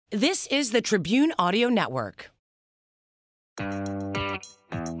This is the Tribune Audio Network. All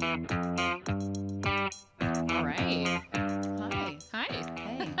right. Hi.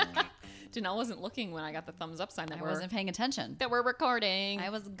 Hey. Janelle wasn't looking when I got the thumbs up sign I wasn't paying attention. that we're recording. I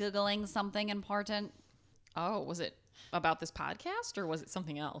was Googling something important. Oh, was it about this podcast or was it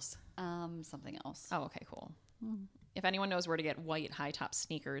something else? Something else. Oh, okay, cool. If anyone knows where to get white high top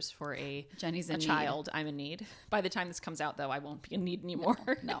sneakers for Jenny's in need. child, I'm in need. By the time this comes out, though, I won't be in need anymore.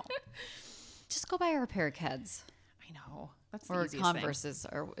 No. Just go buy her a pair of Keds. I know. That's the Or easiest Converses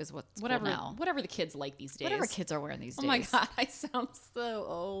is what's cool now. Whatever the kids like these days. Whatever kids are wearing these days. Oh my God, I sound so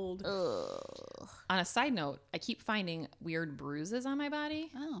old. Ugh. On a side note, I keep finding weird bruises on my body.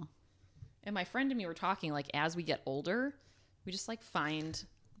 Oh. And my friend and me were talking, like, as we get older, we just, like, find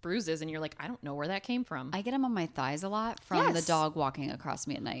bruises, and you're like, I don't know where that came from. I get them on my thighs a lot from the Yes. dog walking across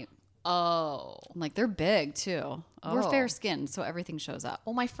me at night. Oh. I'm like, they're big, too. We're Oh. fair-skinned, so everything shows up.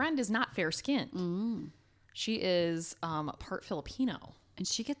 Well, my friend is not fair-skinned. She is part Filipino. And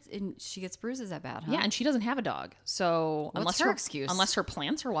she gets bruises that bad, huh? Yeah, and she doesn't have a dog. So What's her excuse? Unless her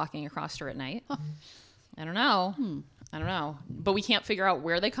plants are walking across her at night. I don't know. I don't know. But we can't figure out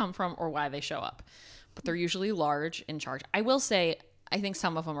where they come from or why they show up. But they're usually large in charge. I will say, I think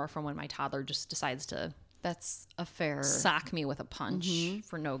some of them are from when my toddler just decides to That's a fair... sock me with a punch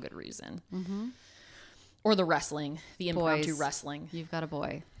for no good reason. Or the wrestling, the impromptu Boys. wrestling. You've got a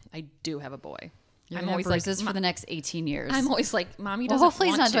boy. I do have a boy. You're I'm gonna have always like, bruises for the next 18 years. I'm always like, Mommy well, doesn't hopefully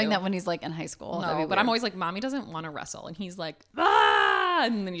he's want not doing to. that when he's like in high school. That'd No, be but I'm weird. always like, Mommy doesn't want to wrestle. And he's like, ah!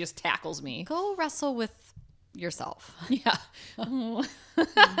 And then he just tackles me. Go wrestle with yourself. Yeah. No.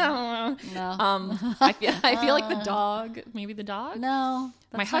 I feel like the dog, maybe the dog? No.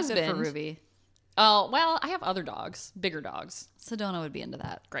 That's My not good husband- for Ruby. Oh, well, I have other dogs, bigger dogs. Sedona would be into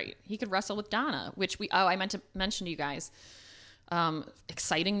that. Great. He could wrestle with Donna, which I meant to mention to you guys.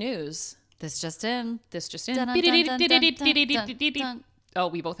 Exciting news. This just in. This just in. Dun, dun, dun, dun, dun, dun, dun. Oh,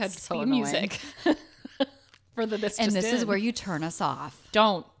 we both had So theme annoying. music for the this And just this is in. where you turn us off.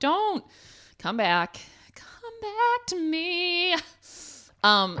 Don't come back to me.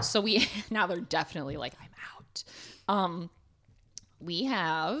 So we now they're definitely like, I'm out. We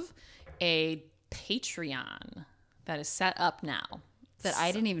have a Patreon that is set up now. That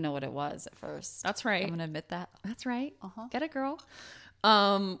I didn't even know what it was at first. That's right. I'm going to admit that. That's right. Get it, girl.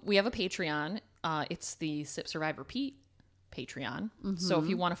 We have a Patreon. It's the Sip Survive Repeat Patreon. So if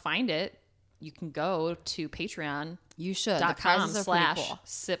you want to find it, you can go to patreon.com You should. The prizes are pretty cool.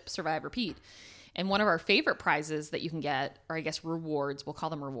 Sip Survive Repeat. And one of our favorite prizes that you can get, or I guess rewards, we'll call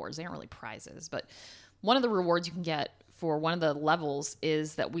them rewards. They aren't really prizes, but one of the rewards you can get for one of the levels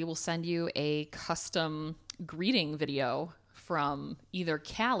is that we will send you a custom greeting video from either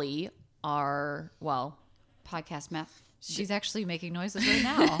Callie, Podcast math. She's actually making noises right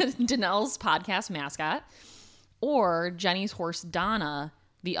now. Danelle's podcast mascot, or Jenny's horse Donna,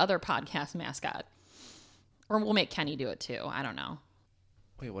 the other podcast mascot. Or we'll make Kenny do it too. I don't know.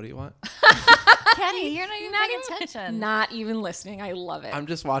 Wait, what do you want? Kenny, you're not even paying attention. Not even listening. I love it. I'm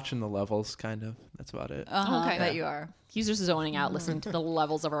just watching the levels, kind of. That's about it. Okay. I bet you are. He's just zoning out, listening to the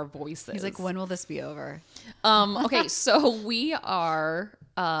levels of our voices. He's like, when will this be over? Okay, so we are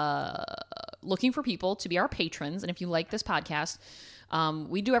looking for people to be our patrons. And if you like this podcast,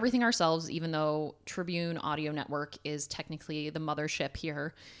 we do everything ourselves, even though Tribune Audio Network is technically the mothership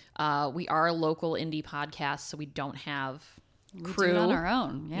here. We are a local indie podcast, so we don't have crew. We do it on our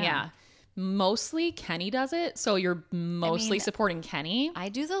own. Yeah. Mostly Kenny does it. So you're mostly supporting Kenny. I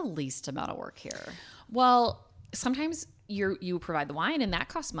do the least amount of work here. Well, sometimes you provide the wine and that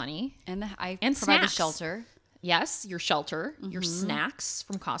costs money. And I And provide snacks. a shelter Yes, your shelter, your snacks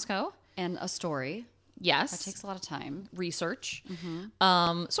from Costco. and a story. Yes. That takes a lot of time. Research.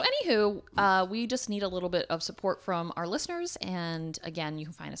 So anywho, we just need a little bit of support from our listeners. And again, you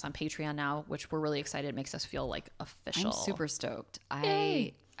can find us on Patreon now, which we're really excited. It makes us feel like official. I'm super stoked.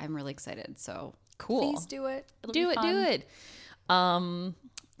 Yay. I'm really excited. So Cool. please do it. It'll do be it, fun. do it.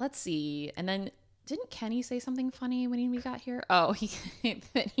 Let's see. And then didn't Kenny say something funny when we got here? Oh, he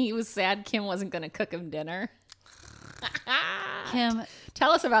was sad Kim wasn't going to cook him dinner. Kim,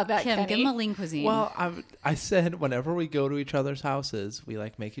 Tell us about that, Kim, Kenny. give him a lean cuisine. Well, I said whenever we go to each other's houses, we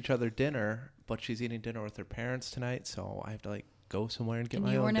like make each other dinner. But she's eating dinner with her parents tonight, so I have to like go somewhere and get and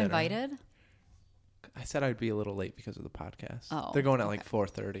my you own weren't dinner. invited? I said I'd be a little late because of the podcast. Oh, They're going at like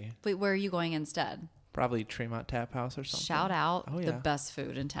 4:30. Wait, where are you going instead? Probably Tremont Tap House or something. Shout out Oh, the yeah. best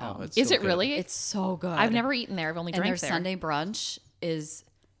food in town. Oh, it's Is so it good. really? It's so good. I've never eaten there. I've only And their drank there. Sunday brunch is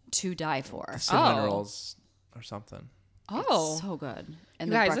to die for. Cinnamon Oh. rolls or something. Oh, So good. And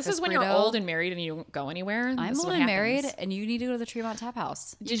you the guys, this is breakfast when you're burrito. old and married and you don't go anywhere. I'm This is old what and married, happens. and you need to go to the Tremont Tap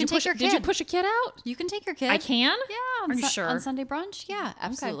House. Did you can push? take your Did you kid. push a kid out? You can take your kid. I can. Yeah. Are you sure? On Sunday brunch? Yeah,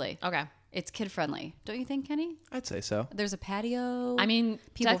 absolutely. Okay. It's kid friendly, don't you think, Kenny? I'd say so. There's a patio. I mean,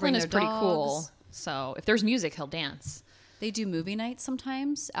 People bring Declan is their pretty cool. dogs. So if there's music, he'll dance. They do movie nights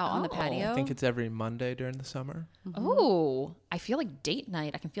sometimes out on the Oh. patio. I think it's every Monday during the summer. Oh, I feel like date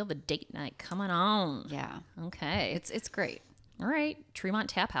night. I can feel the date night coming on. Yeah, Okay. it's great. All right. Tremont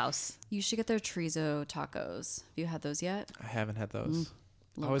Tap House. You should get their chorizo tacos. Have you had those yet? I haven't had those.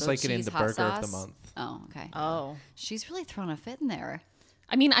 I Little was goat like getting cheese, the hot burger of the sauce. month. Oh, okay. Oh. She's really thrown a fit in there.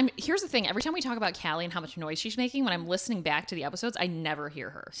 I mean, here's the thing. Every time we talk about Callie and how much noise she's making, when I'm listening back to the episodes, I never hear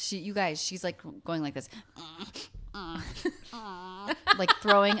her. You guys, she's like going like this, like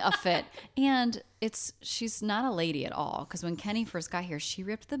throwing a fit. And she's not a lady at all. Because when Kenny first got here, she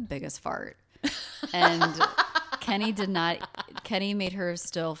ripped the biggest fart, and Kenny made her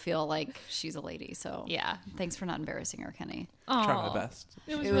still feel like she's a lady. So Yeah. thanks for not embarrassing her, Kenny. Try my best.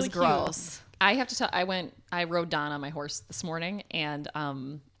 It was, It was gross. I have to tell. I rode Donna, my horse, this morning, and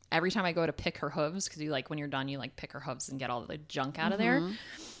every time I go to pick her hooves, because you like when you're done, you like pick her hooves and get all the junk out of there.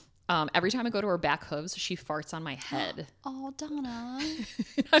 Every time I go to her back hooves, she farts on my head. Oh, Donna. I'm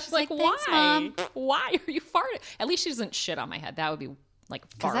like, like, "Thanks, why? Mom." Why are you farting? At least she doesn't shit on my head. That would be like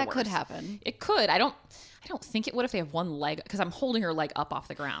far Because that could worse. happen. It could. I don't think it would if they have one leg, because I'm holding her leg up off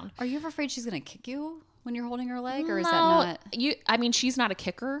the ground. Are you ever afraid she's going to kick you when you're holding her leg? Or is No, that not? I mean, she's not a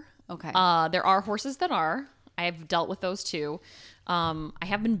kicker. Okay. There are horses that are. I've dealt with those too. I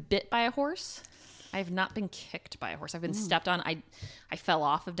have been bit by a horse. I have not been kicked by a horse. I've been stepped on. I fell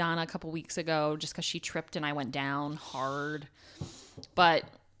off of Donna a couple weeks ago just because she tripped and I went down hard. But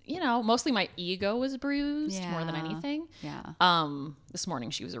mostly my ego was bruised more than Yeah. anything. Yeah. This morning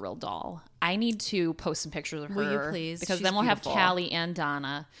she was a real doll. I need to post some pictures of her. Will you please? Because She's then we'll beautiful. have Callie and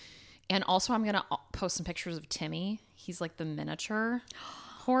Donna. And also I'm going to post some pictures of Timmy. He's like the miniature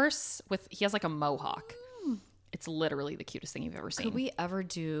horse he has like a mohawk. It's literally the cutest thing you've ever seen. Could we ever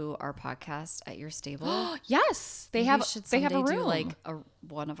do our podcast at your stable? Yes, they We have should they have a someday room. do like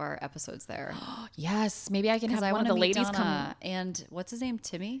one of our episodes there. Yes, maybe I can have I one of wanna the meet ladies come. Donna and what's his name?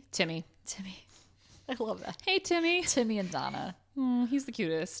 Timmy. Timmy. I love that. Hey Timmy. Timmy and Donna. He's the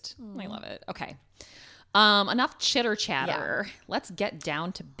cutest. I love it. Okay. Enough chitter chatter. Let's get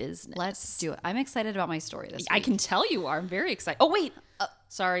down to business. Let's do it. I'm excited about my story this week. I can tell you are. I'm very excited. Oh wait.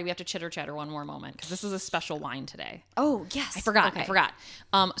 Sorry, we have to chitter chatter one more moment because this is a special wine today. Oh yes. I forgot. Okay. I forgot.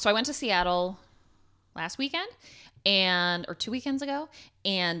 So I went to Seattle last weekend or 2 weekends ago,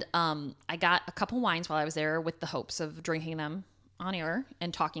 and I got a couple wines while I was there with the hopes of drinking them on air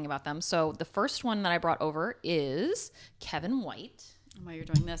and talking about them. So the first one that I brought over is Kevin White. While you're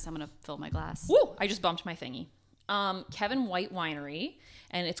doing this, I'm gonna fill my glass. Woo! I just bumped my thingy. Kevin White Winery,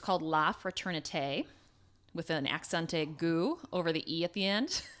 and it's called La Fraternité with an accented goo over the E at the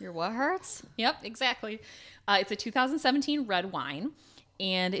end. Your what hurts? Yep, exactly. It's a 2017 red wine,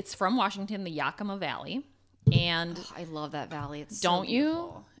 and it's from Washington, the Yakima Valley. And I love that valley. It's don't so you?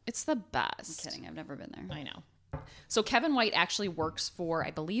 beautiful. It's the best. Kidding. I've never been there. I know. So Kevin White actually works for,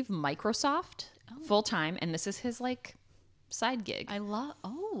 I believe, Microsoft full time, and this is his like side gig. I love.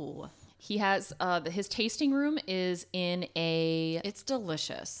 Oh, He has his tasting room is in a. it's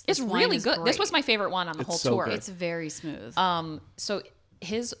delicious. It's This wine really is good. This great. was my favorite one on the whole so tour. good. It's very smooth. So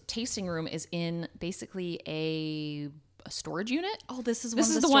his tasting room is in basically a storage unit. oh, this is This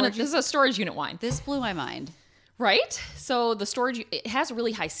one is of the the one. storage- This is a storage unit wine, This blew my mind. right? So the storage it has a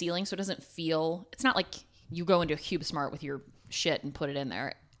really high ceiling, so it doesn't feel. It's not like you go into a Cube Smart with your shit and put it in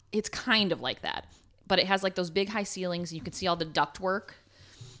there. It's kind of like that, but it has like those big high ceilings. You can see all the ductwork,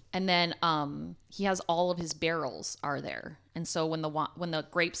 and then he has all of his barrels are there. And so when the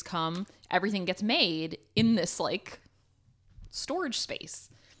grapes come, everything gets made in this like storage space.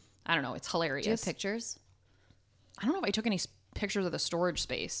 I don't know. It's hilarious. Do you have pictures? I don't know if I took any pictures of the storage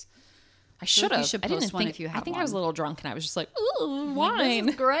space. I feel should like you have. should I didn't post one think. if you I have think I was a one. little drunk and I was just like, ooh, wine.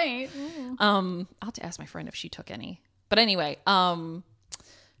 great. I'll have to ask my friend if she took any. But anyway,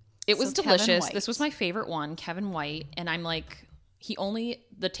 it was So Kevin delicious. White. This was my favorite one, Kevin White, and I'm like,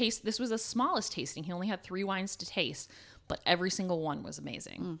 this was the smallest tasting. He only had 3 wines to taste, but every single one was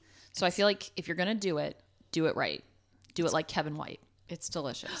amazing. So I feel like if you're gonna do it right. Do it like Kevin White. It's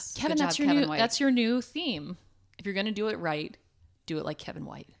delicious. Kevin, Good that's job, your Kevin new White. that's your new theme. If you're gonna do it right, do it like Kevin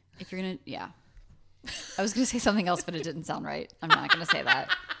White. If you're gonna, yeah. I was gonna say something else, but it didn't sound right. I'm not gonna say that.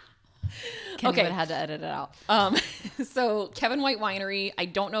 Kenny Okay. would have had to edit it out. So Kevin White Winery, I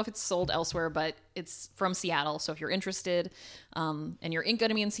don't know if it's sold elsewhere, but it's from Seattle. So if you're interested and you're going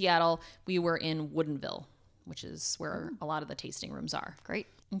to be in Seattle, we were in Woodinville. which is where a lot of the tasting rooms are. Great.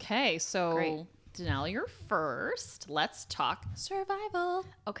 Okay, so Great. Denelle, you're first. Let's talk survival.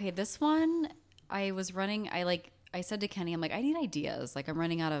 Okay, this one I was running. I said to Kenny, I'm like, I need ideas. Like, I'm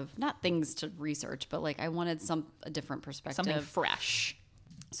running out of not things to research, but like I wanted a different perspective. Something fresh.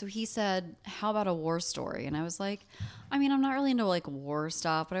 So he said, how about a war story? And I was like, I mean, I'm not really into like war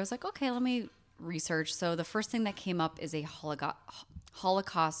stuff, but I was like, okay, let me research. So the first thing that came up is a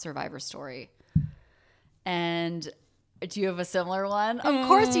Holocaust survivor story. And do you have a similar one? Of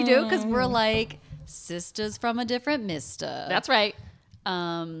course you do, because we're like sisters from a different mister. That's right.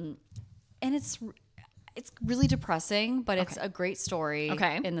 And it's really depressing, but it's a great story.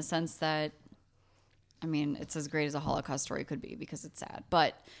 Okay. In the sense that, I mean, it's as great as a Holocaust story could be because it's sad.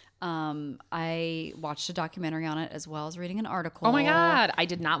 But I watched a documentary on it as well as reading an article. Oh my God. I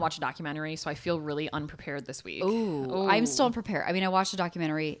did not watch a documentary, so I feel really unprepared this week. Ooh. I'm still unprepared. I mean, I watched a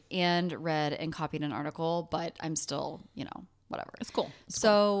documentary and read and copied an article, but I'm still, whatever. It's cool.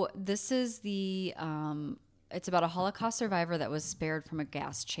 So this is the, it's about a Holocaust survivor that was spared from a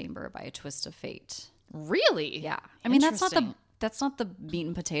gas chamber by a twist of fate. Really? Yeah. I mean, that's not Interesting. the meat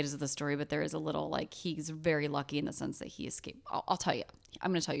and potatoes of the story, but there is a little like he's very lucky in the sense that he escaped. I'll tell you.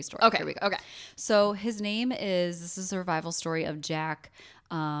 I'm going to tell you a story. Okay. Here we go. Okay. So his name this is a survival story of Jack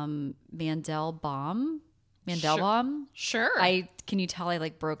Mandelbaum. Mandelbaum. Sure. Can you tell I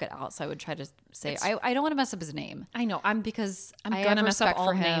like broke it out? So I would try to say, I don't want to mess up his name. I know. Because I'm I gonna have mess up respect all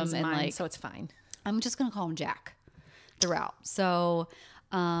for him names and mine, like, so it's fine. I'm just going to call him Jack throughout. So,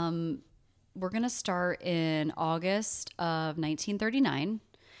 we're going to start in August of 1939,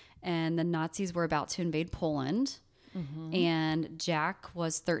 and the Nazis were about to invade Poland. And Jack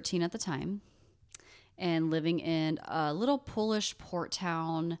was 13 at the time and living in a little Polish port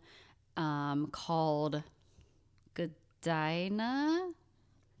town called Gdynia.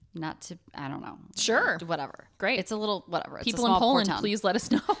 I don't know. Sure. Whatever. Great. It's a little, whatever. It's People a in small port Poland, town. please let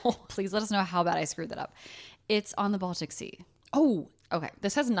us know. Please let us know how bad I screwed that up. It's on the Baltic Sea. Oh, Okay.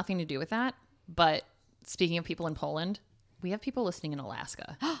 this has nothing to do with that. But speaking of people in Poland, we have people listening in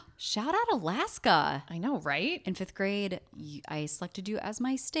Alaska. Shout out Alaska. I know, right? In 5th grade, I selected you as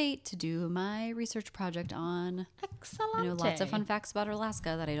my state to do my research project on. Excellent. I know lots of fun facts about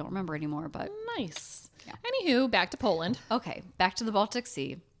Alaska that I don't remember anymore, but Nice. Anywho, back to Poland. okay, back to the Baltic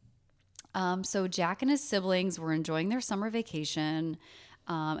Sea. So Jack and his siblings were enjoying their summer vacation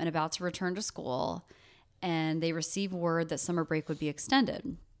and about to return to school, and they received word that summer break would be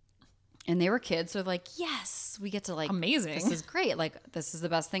extended. And they were kids, so they're like, yes, we get to like, Amazing. This is great. Like, this is the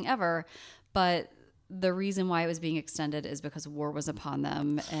best thing ever. But the reason why it was being extended is because war was upon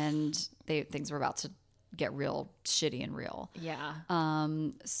them and things were about to get real shitty and real. Yeah.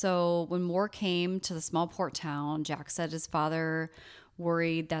 So when war came to the small port town, Jack said his father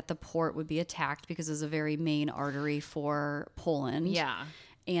worried that the port would be attacked because it was a very main artery for Poland. Yeah.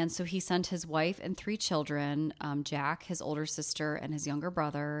 And so he sent his wife and 3 children, Jack, his older sister, and his younger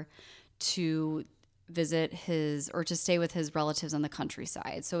brother, to visit to stay with his relatives on the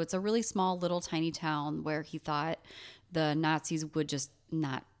countryside. So it's a really small, little, tiny town where he thought the Nazis would just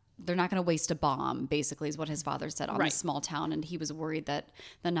they're not going to waste a bomb, basically, is what his father said on Right. this small town. And he was worried that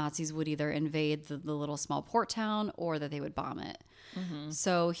the Nazis would either invade the little small port town or that they would bomb it.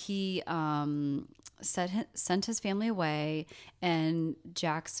 So he sent his family away, and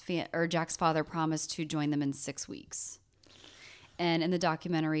Jack's father promised to join them in 6 weeks. And in the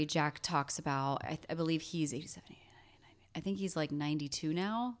documentary, Jack talks about, I believe he's 87, 89, I think he's like 92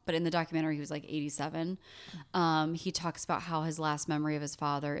 now, but in the documentary, he was like 87. He talks about how his last memory of his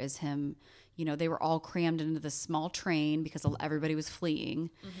father is him, they were all crammed into this small train because everybody was fleeing.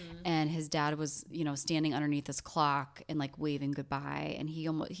 And his dad was, standing underneath his clock and like waving goodbye. And he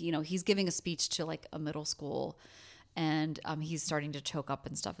almost, he's giving a speech to like a middle school, and he's starting to choke up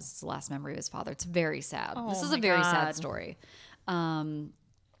and stuff. It's his last memory of his father. It's very sad. This is a very sad story.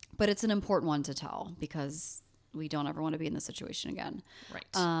 But it's an important one to tell because we don't ever want to be in this situation again. Right.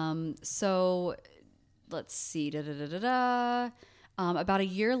 So let's see. About a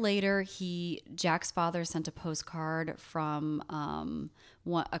year later, Jack's father sent a postcard from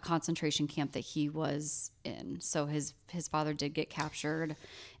a concentration camp that he was in. So his father did get captured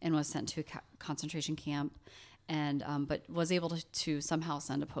and was sent to a concentration camp, and but was able to somehow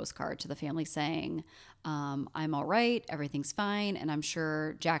send a postcard to the family saying, I'm all right, everything's fine. And I'm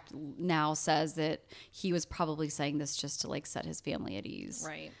sure Jack now says that he was probably saying this just to like set his family at ease.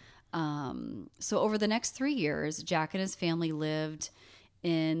 Right. So over the next 3 years, Jack and his family lived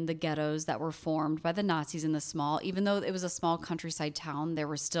in the ghettos that were formed by the Nazis in the small, even though it was a small countryside town, there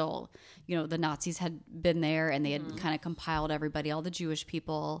were still, the Nazis had been there and they had kind of compiled everybody, all the Jewish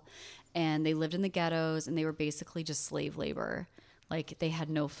people, and they lived in the ghettos and they were basically just slave labor. Like they had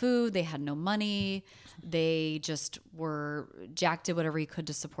no food, they had no money, they just were, Jack did whatever he could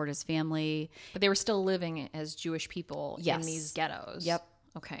to support his family. But they were still living as Jewish people in Yes. these ghettos. Yep.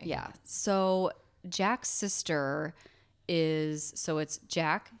 Okay. Yeah. So Jack's sister it's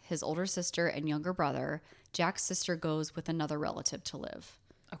Jack, his older sister, and younger brother. Jack's sister goes with another relative to live.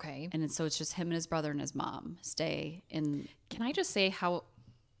 Okay. And so it's just him and his brother and his mom stay in. Can I just say how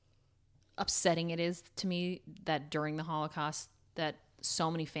upsetting it is to me that during the Holocaust that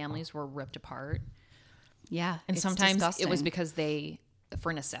so many families were ripped apart? Yeah. And it's sometimes disgusting. it was because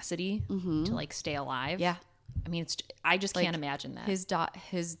for necessity to like stay alive. Yeah. I mean, I just can't imagine that.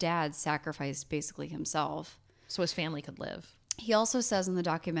 His dad sacrificed basically himself. So his family could live. He also says in the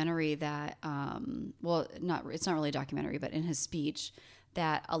documentary that, it's not really a documentary, but in his speech,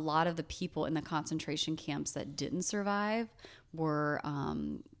 that a lot of the people in the concentration camps that didn't survive were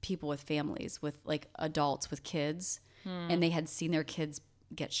people with families, with like adults with kids, and they had seen their kids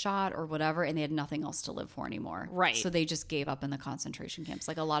get shot or whatever, and they had nothing else to live for anymore. Right. So they just gave up in the concentration camps.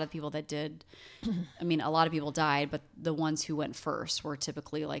 Like a lot of people that did, a lot of people died, but the ones who went first were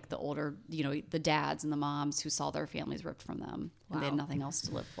typically like the older, the dads and the moms who saw their families ripped from them and they had nothing else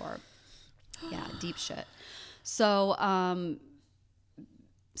to live for. Yeah, deep shit. So,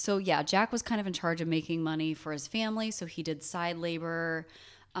 Jack was kind of in charge of making money for his family. So he did side labor.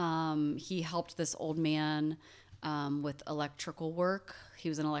 He helped this old man with electrical work. He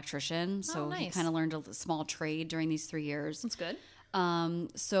was an electrician, so he nice. kind of learned a small trade during these 3 years. That's good.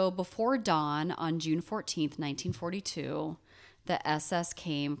 So before dawn on June 14th, 1942, the SS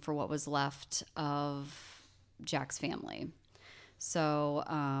came for what was left of Jack's family. So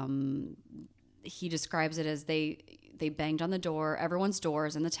he describes it as they banged on the door, everyone's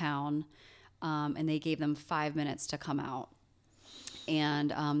doors in the town, and they gave them 5 minutes to come out.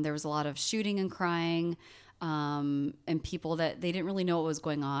 And there was a lot of shooting and crying. And people that they didn't really know what was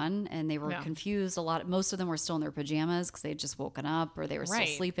going on, and they were confused. Most of them were still in their pajamas because they had just woken up or they were still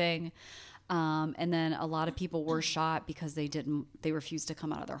sleeping. And then a lot of people were shot because they refused to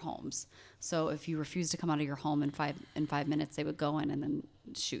come out of their homes. So if you refused to come out of your home in 5 minutes, they would go in and then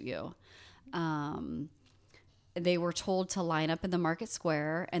shoot you. They were told to line up in the market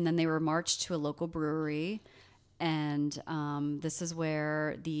square, and then they were marched to a local brewery. And this is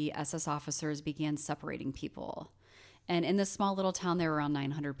where the SS officers began separating people. And in this small little town, there were around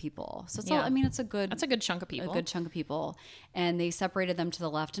 900 people. So it's that's a good chunk of people. And they separated them to the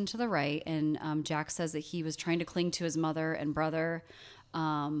left and to the right. And Jack says that he was trying to cling to his mother and brother,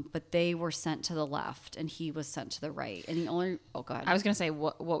 but they were sent to the left and he was sent to the right. And go ahead. I was going to say,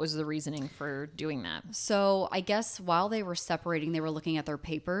 what was the reasoning for doing that? So I guess while they were separating, they were looking at their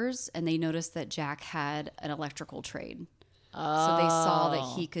papers and they noticed that Jack had an electrical trade. Oh. So they saw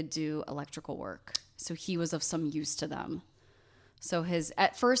that he could do electrical work. So he was of some use to them. So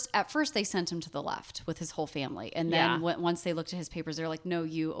at first they sent him to the left with his whole family. And then once they looked at his papers, they're like, no,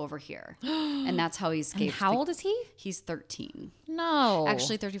 you over here. And that's how he escaped. And how old is he? He's 13. No.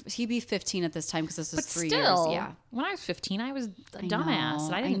 Actually, 30. He'd be 15 at this time because this is 3 still, years. Yeah. When I was 15, I was a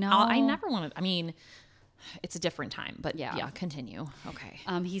dumbass. I know. I never wanted, it's a different time, but yeah, continue. Okay.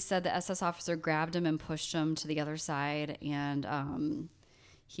 He said the SS officer grabbed him and pushed him to the other side. And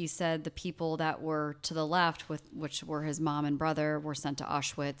he said the people that were to the left, which were his mom and brother, were sent to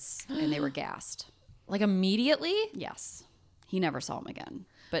Auschwitz and they were gassed. Like immediately? Yes. He never saw him again.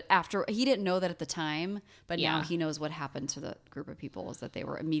 But he didn't know that at the time, but now he knows what happened to the group of people is that they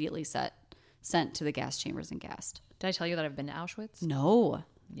were immediately sent to the gas chambers and gassed. Did I tell you that I've been to Auschwitz? No.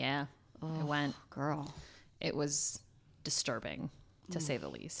 Yeah. I went. Girl. It was disturbing, to say the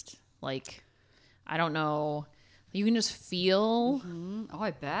least. Like, I don't know. You can just feel Oh,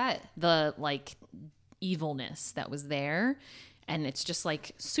 I bet. the evilness that was there, and it's just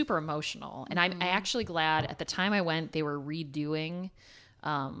super emotional. And I'm actually glad at the time I went, they were redoing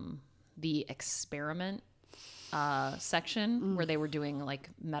the experiment section where they were doing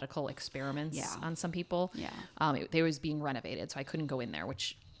medical experiments on some people. Yeah, they was being renovated, so I couldn't go in there.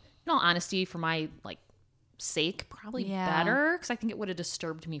 Which, in all honesty, for my sake, probably better because I think it would have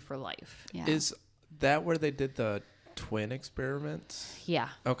disturbed me for life. Yeah. Is that where they did the twin experiments? Yeah.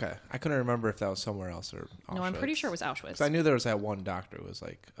 Okay. I couldn't remember if that was somewhere else or Auschwitz. No, I'm pretty sure it was Auschwitz. 'Cause I knew there was that one doctor who was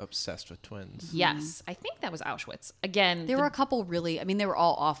obsessed with twins. Yes, I think that was Auschwitz. Again, There were a couple really, they were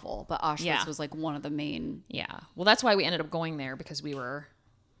all awful, but Auschwitz was one of the main. Yeah. Well, that's why we ended up going there because we were,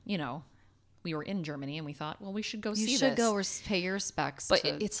 we were in Germany and we thought, well, we should go You see should this. go pay your respects. But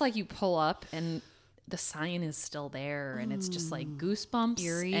to it's like you pull up and the sign is still there, and it's just like goosebumps,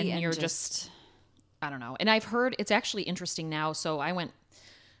 eerie and and you're just I don't know. And I've heard it's actually interesting now. So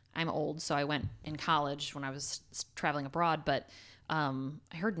I'm old, so I went in college when I was traveling abroad, but I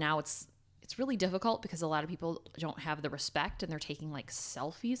heard now it's really difficult because a lot of people don't have the respect and they're taking like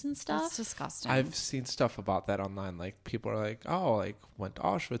selfies and stuff. That's disgusting. I've seen stuff about that online. Like people are like, "Oh, like went to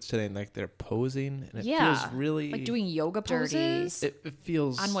Auschwitz today," and like they're posing, and it feels really like doing yoga dirty. poses It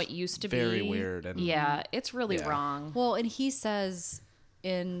feels on what used to very be weird. And yeah, it's really Yeah. wrong. Well, and he says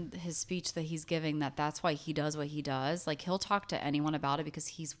in his speech that he's giving that that's why he does what he does. Like he'll talk to anyone about it because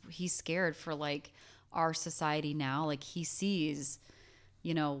he's scared for like our society now. Like he sees,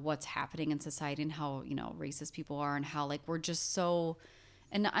 you know, what's happening in society and how, you know, racist people are and how like we're just so,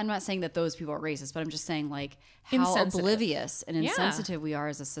 and I'm not saying that those people are racist, but I'm just saying like how Insensitive. oblivious and Yeah. insensitive we are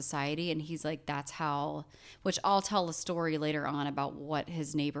as a society. And he's like, that's how, which I'll tell a story later on about what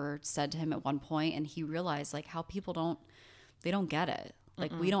his neighbor said to him at one point, and he realized like how people don't get it.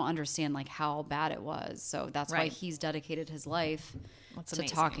 Like we don't understand like how bad it was. So that's why Right. he's dedicated his life That's to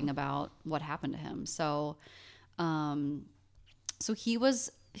amazing. talking about what happened to him. So so he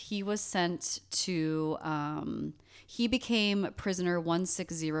was sent to he became prisoner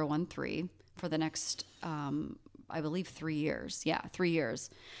 16013 for the next I believe 3 years. Yeah, 3 years.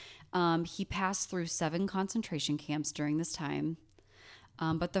 He passed through 7 concentration camps during this time.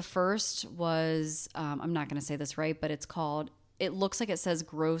 But the first was, I'm not going to say this right, but it looks like it says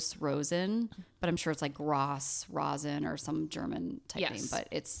Gross Rosen, but I'm sure it's like Gross Rosen or some German type Yes. name,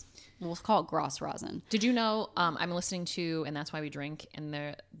 but we'll call it Gross Rosen. Did you know I'm listening to And That's Why We Drink, and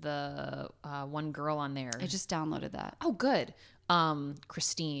the one girl on there. I just downloaded that. Oh, good.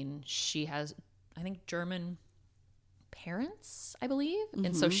 Christine, she has, I think, German parents, I believe.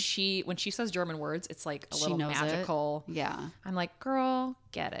 And so when she says German words, it's like a She little knows it. magical. Yeah. I'm like, girl,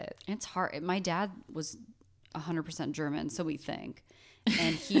 get it. It's hard. My dad was 100% German, so we think.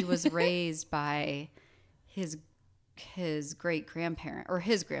 And he was raised by his great grandparent, or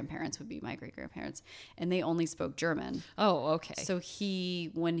his grandparents would be my great grandparents, and they only spoke German. Oh, okay. So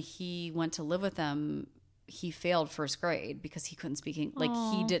when he went to live with them, he failed first grade because he couldn't speak he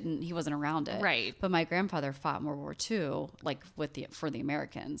wasn't around it. Right. But my grandfather fought in World War II, like for the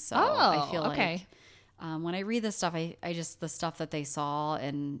Americans. So Oh, I feel okay. like when I read this stuff, I just the stuff that they saw,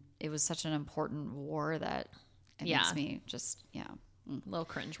 and it was such an important war that it Yeah. makes me just a little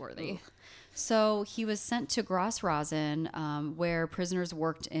cringeworthy. So he was sent to Gross Rosen, where prisoners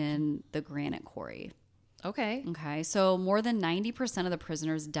worked in the granite quarry. Okay. Okay, so more than 90% of the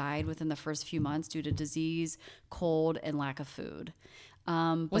prisoners died within the first few months due to disease, cold, and lack of food.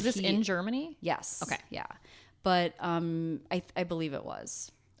 Was this in Germany? Yes. Okay. Yeah, but I believe it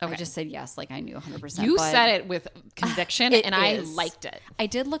was. Okay. I just said yes, like I knew 100%. You but said it with conviction, it and I is. liked it. I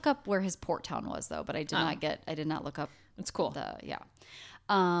did look up where his port town was, though, but I did not look up It's cool.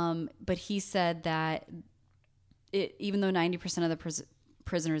 but he said that even though 90% of the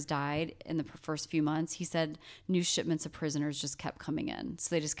prisoners died in the first few months, he said new shipments of prisoners just kept coming in.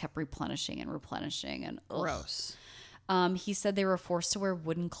 So they just kept replenishing and ugh. Gross. He said they were forced to wear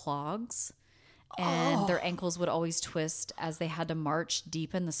wooden clogs, and their ankles would always twist as they had to march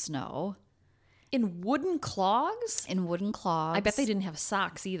deep in the snow In wooden clogs? in wooden clogs. I bet they didn't have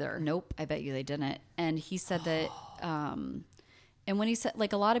socks either. Nope, I bet you they didn't. And he said that, and when he said,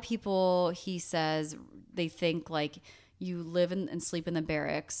 like a lot of people, he says they think like you live and sleep in the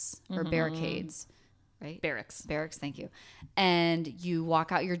barracks or barricades, right? Barracks. Barracks, thank you. And you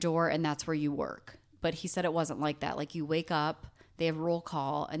walk out your door and that's where you work. But he said it wasn't like that. Like you wake up, they have roll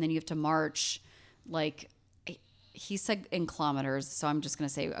call, and then you have to march like, he said in kilometers, so I'm just going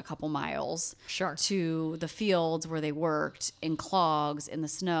to say a couple miles. Sure. To the fields where they worked in clogs in the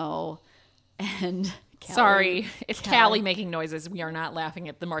snow. And Sorry, it's Callie making noises. We are not laughing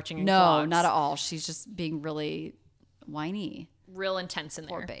at the marching in No, clogs. not at all. She's just being really whiny. Real intense in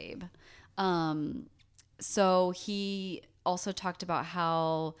Poor there. babe. So he also talked about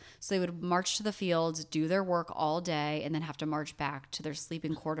how they would march to the fields, do their work all day, and then have to march back to their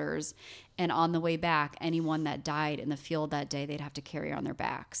sleeping quarters. And on the way back, anyone that died in the field that day, they'd have to carry on their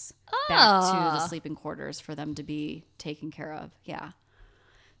backs back to the sleeping quarters for them to be taken care of. Yeah.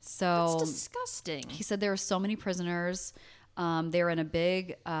 So That's disgusting. he said there were so many prisoners. They were in a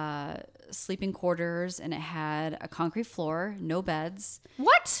big sleeping quarters, and it had a concrete floor, no beds,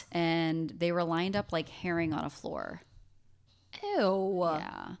 What? and they were lined up like herring on a floor. Ew.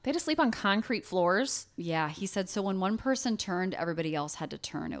 Yeah. They had to sleep on concrete floors. Yeah, he said so when one person turned, everybody else had to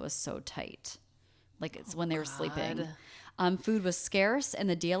turn. It was so tight. Like it's when they were sleeping. Food was scarce, and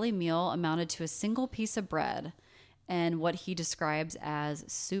the daily meal amounted to a single piece of bread and what he describes as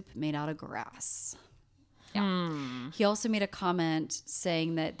soup made out of grass. Yeah. He also made a comment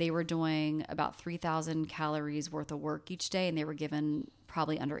saying that they were doing about 3,000 calories worth of work each day, and they were given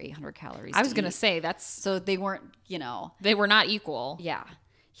probably under 800 calories. I was going to eat. say that's So they weren't, they were not equal. yeah.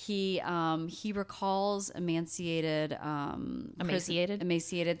 He recalls emaciated.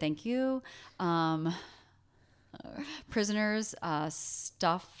 Emaciated. Thank you. Prisoners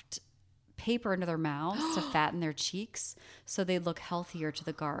stuffed paper into their mouths to fatten their cheeks so they look healthier to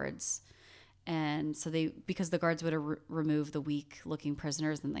the guards. And so because the guards would remove the weak looking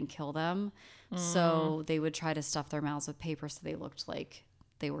prisoners and then kill them. So they would try to stuff their mouths with paper so they looked like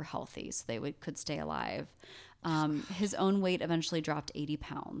they were healthy, so they could stay alive. His own weight eventually dropped 80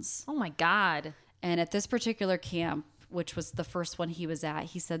 pounds. Oh my God. And at this particular camp, which was the first one he was at,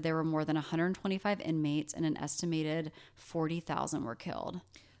 he said there were more than 125 inmates and an estimated 40,000 were killed.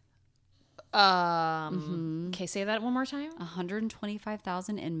 Okay, say that one more time.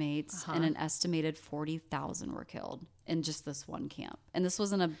 125,000 inmates and an estimated 40,000 were killed in just this one camp. And this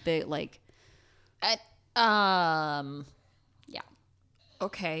wasn't a big, Yeah.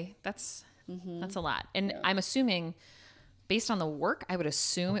 Okay, that's a lot. And I'm assuming, based on the work, I would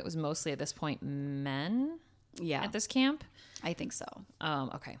assume it was mostly at this point men yeah, at this camp. I think so.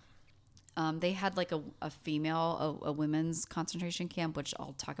 Okay. They had like a women's concentration camp, which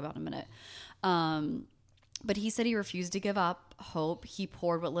I'll talk about in a minute. But he said he refused to give up hope. He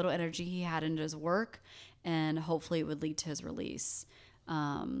poured what little energy he had into his work, and hopefully it would lead to his release.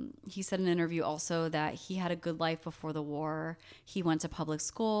 He said in an interview also that he had a good life before the war. He went to public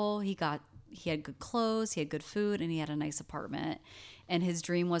school. He had good clothes. He had good food, and he had a nice apartment. And his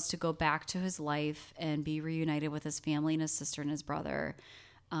dream was to go back to his life and be reunited with his family and his sister and his brother.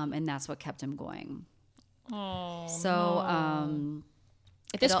 And that's what kept him going. Oh, so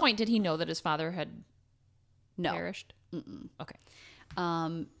at this point, did he know that his father had no. perished? Okay.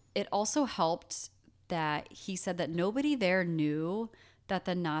 It also helped that he said that nobody there knew that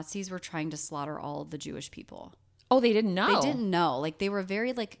the Nazis were trying to slaughter all of the Jewish people. Oh, they didn't know. They didn't know. Like, they were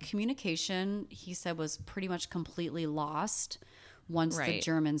very, communication, he said, was pretty much completely lost once the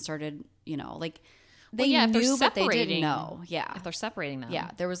Germans started, they knew, but they didn't know. Yeah. If they're separating them.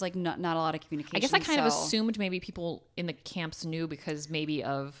 Yeah. There was, not a lot of communication. I guess I kind of assumed maybe people in the camps knew because maybe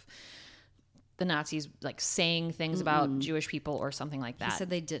of the Nazis, saying things about Jewish people or something like that. He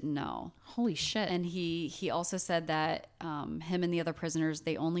said they didn't know. Holy shit. And he also said that him and the other prisoners,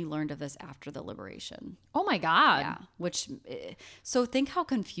 they only learned of this after the liberation. Oh my God. Yeah. So think how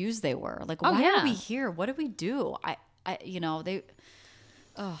confused they were. Why are we here? What did we do?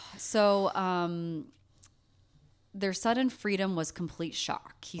 Their sudden freedom was complete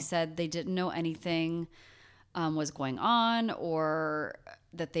shock. He said they didn't know anything was going on or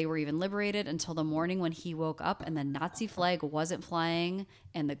that they were even liberated until the morning when he woke up and the Nazi flag wasn't flying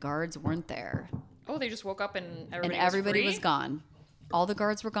and the guards weren't there. Oh, they just woke up and everybody was gone. All the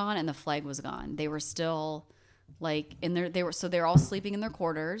guards were gone and the flag was gone. They were still they're all sleeping in their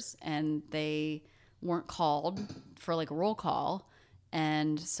quarters and they weren't called for a roll call.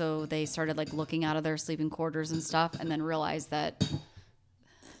 And so they started looking out of their sleeping quarters and stuff and then realized that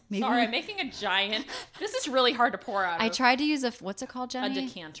Sorry, I'm making a giant. This is really hard to pour out. I tried to use what's it called, Jenny? A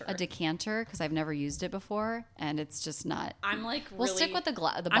decanter. A decanter, because I've never used it before, and it's just not. I'm We'll stick with the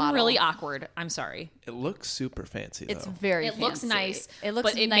bottle. I'm really awkward. I'm sorry. It looks super fancy, though. It's very It fancy. looks nice. It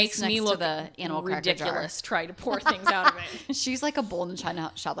looks but it nice makes me next look to the animal ridiculous cracker trying to pour things out of it. jar. She's like a bowl in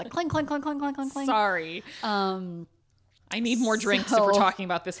China shop, clink, clink, clink, clink, clink, clink, clink. Sorry. I need more drinks if we're talking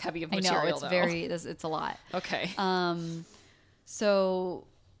about this heavy of material. I know, though. it's a lot. Okay. So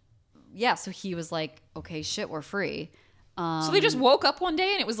he was like, okay, shit, we're free. So they just woke up one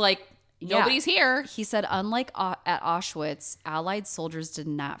day and it was like, nobody's here. He said, unlike at Auschwitz, Allied soldiers did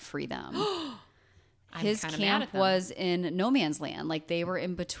not free them. His camp was in no man's land. They were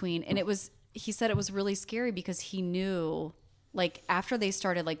in between. And he said it was really scary because he knew, after they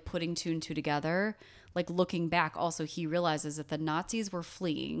started, putting two and two together, looking back, also, he realizes that the Nazis were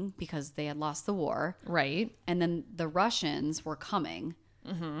fleeing because they had lost the war. Right. And then the Russians were coming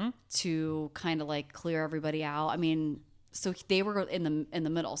to kind of clear everybody out. I mean, so they were in the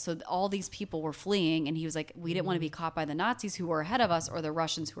middle. So all these people were fleeing, and he was like, we didn't want to be caught by the Nazis who were ahead of us or the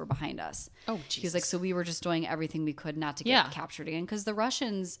Russians who were behind us. Oh, Jesus. He was like, so we were just doing everything we could not to get captured again. Because the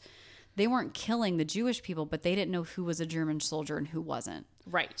Russians, they weren't killing the Jewish people, but they didn't know who was a German soldier and who wasn't.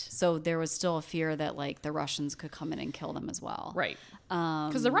 Right. So there was still a fear that the Russians could come in and kill them as well. Right.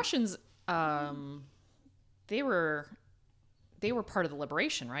 Because the Russians, they were part of the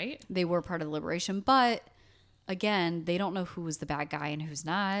liberation, right? They were part of the liberation, but again, they don't know who was the bad guy and who's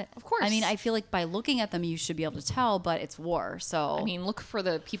not. Of course. I mean, I feel like by looking at them, you should be able to tell, but it's war. So, I mean, look for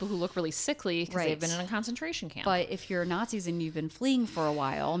the people who look really sickly because they've Right. been in a concentration camp. but if you're Nazis and you've been fleeing for a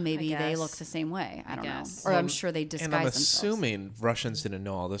while, maybe they guess. look the same way. I don't know. guess. Or I'm sure they disguise And I'm themselves. assuming Russians didn't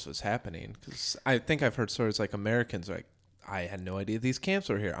know all this was happening because I think I've heard stories like Americans are like, I had no idea these camps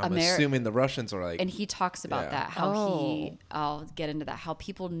were here. I'm assuming the Russians are like, And he talks about Yeah. that, I'll get into that, how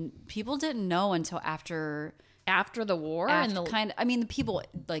people didn't know until after after the war the people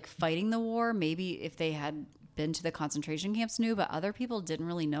like fighting the war, maybe if they had been to the concentration camps knew, but other people didn't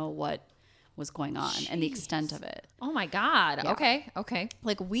really know what was going on and the extent of it. oh my God. Okay.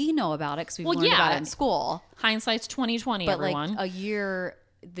 Like we know about it because we've Well, learned about yeah. it in school, Hindsight's 2020, but everyone. like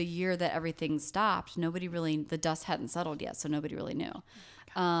the year that everything stopped, the dust hadn't settled yet, so nobody really knew.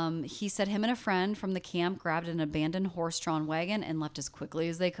 He said him and a friend from the camp grabbed an abandoned horse-drawn wagon and left as quickly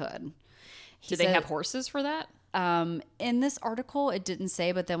as they could. Did they have horses for that? In this article, it didn't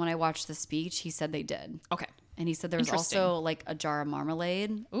say, but then when I watched the speech, he said they did. Okay. And he said there was also like a jar of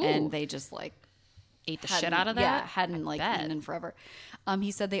marmalade, and they just like Ate the shit out of that? Yeah, hadn't like bet. eaten in forever.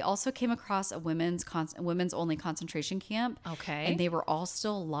 He said they also came across a women's only concentration camp. Okay. And they were all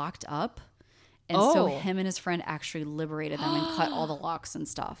still locked up. And so Oh. him and his friend actually liberated them and cut all the locks and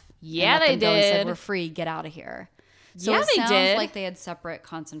stuff. And Yeah, let them they go and said, did. "We're free. Get out of here." So Yeah, it they sounds did. like they had separate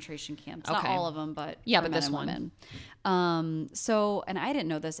concentration camps. Not Okay. all of them, but Yeah, for but men this and one. women. So, and I didn't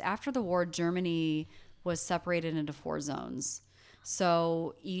know this. After the war, Germany was separated into 4 zones.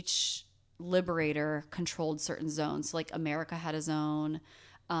 So each liberator controlled certain zones. So like America had a zone,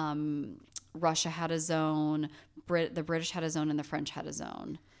 Russia had a zone, the British had a zone, and the French had a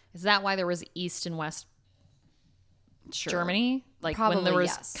zone. Is that why there was East and West Sure. Germany? Like when Probably, there was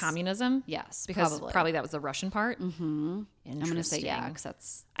yes. communism? Yes, Because probably. probably that was the Russian part? Mm-hmm. I'm going to say yeah,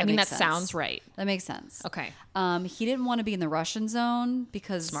 because I mean, that makes sense. sounds right. That makes sense. Okay. He didn't want to be in the Russian zone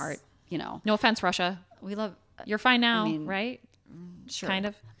because Smart. You know, No offense, Russia. we love. You're fine now, mean, right? Sure. Kind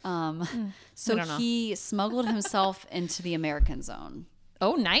of. So don't know. he smuggled himself into the American zone.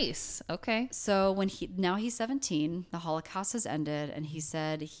 Oh, nice. Okay. So now he's 17, the Holocaust has ended, and he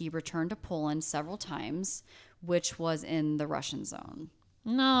said he returned to Poland several times, which was in the Russian zone.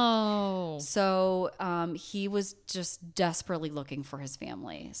 No. So he was just desperately looking for his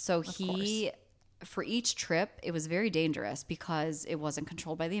family. So for each trip, it was very dangerous because it wasn't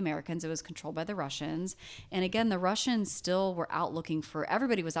controlled by the Americans. It was controlled by the Russians. And again, the Russians still were out looking for,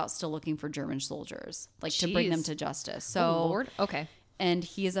 everybody was out still looking for German soldiers, like to bring them Jeez. to justice. So, Oh, Lord. Okay. and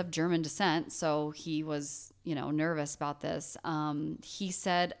he is of German descent, so he was, nervous about this. He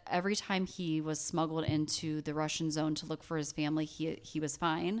said every time he was smuggled into the Russian zone to look for his family, he was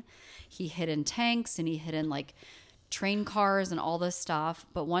fine. He hid in tanks and he hid in like train cars and all this stuff.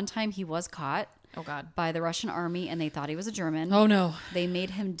 But one time he was caught Oh, God. by the Russian army and they thought he was a German. Oh, no. They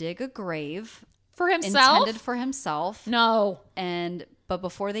made him dig a grave For himself? intended for himself. No. But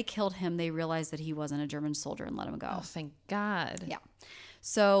before they killed him, they realized that he wasn't a German soldier and let him go. Oh, thank God. Yeah.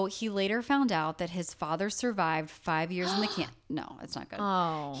 So he later found out that his father survived 5 years in the camp. No, it's not good.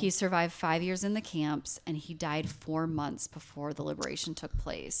 Oh. He survived 5 years in the camps and he died 4 months before the liberation took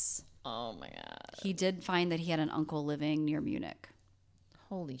place. Oh, my God. He did find that he had an uncle living near Munich.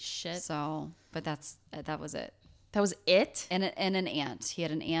 Holy shit. So, but that was it. That was it? And an aunt. He had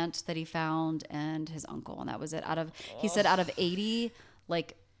an aunt that he found and his uncle, and that was it. He said out of 80,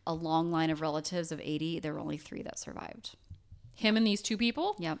 like a long line of relatives of 80, there were only 3 that survived. Him and these 2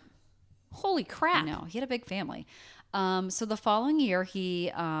 people? Yep. Holy crap. No, he had a big family. So the following year,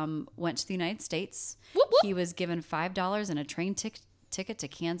 he went to the United States. Whoop, whoop. He was given $5 and a train ticket to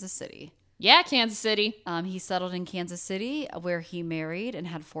Kansas City. Yeah, Kansas City. He settled in Kansas City, where he married and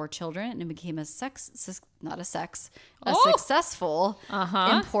had 4 children, and became a successful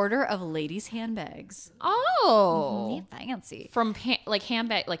importer of ladies' handbags. Oh. Fancy. From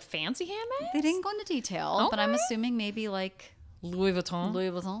handbag, like fancy handbags? They didn't go into detail, but I'm Okay. assuming maybe like Louis Vuitton. Louis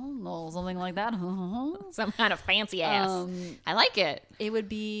Vuitton or something like that. Some kind of fancy ass. I like it. It would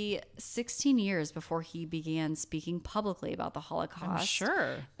be 16 years before he began speaking publicly about the Holocaust.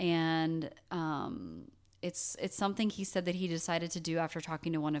 Sure. And it's something he said that he decided to do after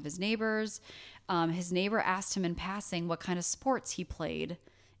talking to one of his neighbors. His neighbor asked him in passing what kind of sports he played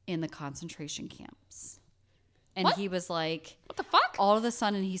in the concentration camps. And What? he was like, What the fuck? all of a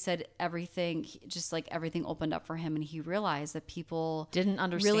sudden he said everything opened up for him, and he realized that people Didn't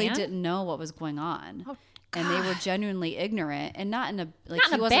understand? really didn't know what was going on. Oh, and they were genuinely ignorant, and not in a like Not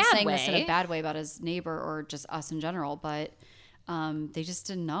in he a wasn't bad saying this in way. a bad way about his neighbor or just us in general, but they just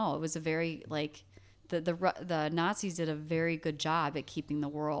didn't know. It was a very like the Nazis did a very good job at keeping the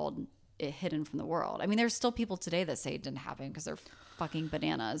world it hidden from the world. I mean, there's still people today that say it didn't happen because they're fucking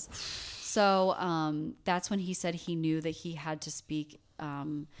bananas. So that's when he said he knew that he had to speak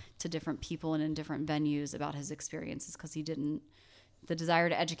to different people and in different venues about his experiences because the desire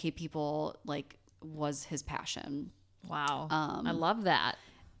to educate people like was his passion. Wow. I love that.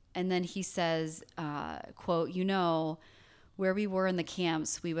 And then he says, quote, where we were in the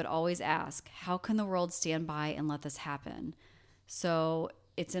camps, we would always ask, how can the world stand by and let this happen? So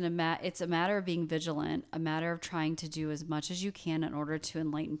it's a matter of being vigilant, a matter of trying to do as much as you can in order to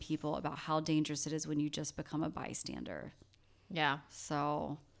enlighten people about how dangerous it is when you just become a bystander. Yeah.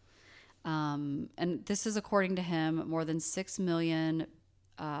 So, and this is according to him, more than 6 million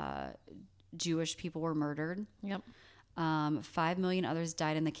Jewish people were murdered. Yep. 5 million others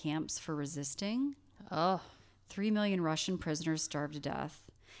died in the camps for resisting. Oh. 3 million Russian prisoners starved to death.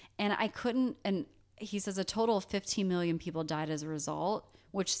 And he says a total of 15 million people died as a result,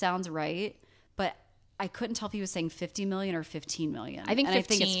 which sounds right, but I couldn't tell if he was saying 50 million or 15 million. I think 15. I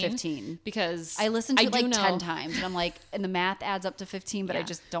think it's 15. Because I listened to it like 10 times, and I'm like, and the math adds up to 15, but I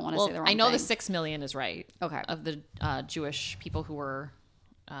just don't want to say the wrong thing. I know the 6 million is right. Okay. Of the Jewish people who were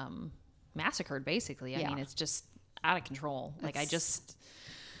massacred, basically. I mean, it's just out of control.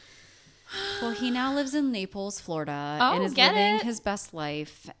 Well, he now lives in Naples, Florida, and is get living it? his best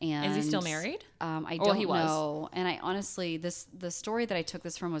life. And Is he still married? I Oh, don't he was. know. And I honestly, the story that I took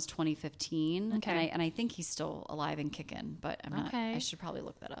this from was 2015. Okay. And I think he's still alive and kicking, but I'm not. Okay. I should probably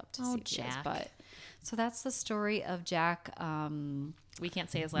look that up to Oh, see if he is. Jack. But so that's the story of Jack We can't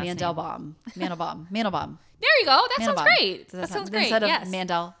say his last name. Mandelbaum. Mandelbaum. There you go. That sounds Mandelbaum. great. Does That sounds great. Instead of Yes.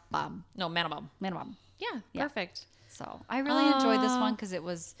 Mandelbaum. No, Mandelbaum. Mandelbaum. Yeah, Yeah. perfect. So I really enjoyed this one because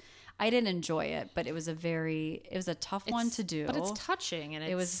I didn't enjoy it, but it was a tough one to do. But it's touching, and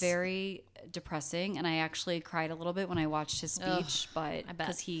It was very depressing, and I actually cried a little bit when I watched his speech, but I bet.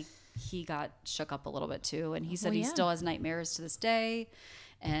 because he got shook up a little bit too, and he said Well, he yeah. still has nightmares to this day,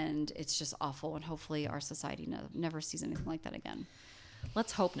 and it's just awful, and hopefully our society never sees anything like that again.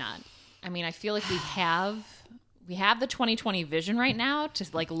 Let's hope not. I mean, I feel like we have the 2020 vision right now to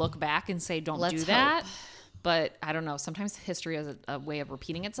like look back and say, don't Let's do that. But I don't know. Sometimes history has a way of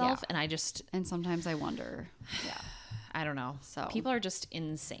repeating itself, Yeah. and And sometimes I wonder, I don't know. So- People are just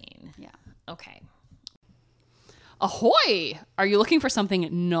insane. yeah. Okay. Ahoy! Are you looking for something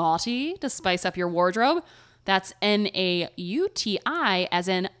naughty to spice up your wardrobe? That's NAUTI as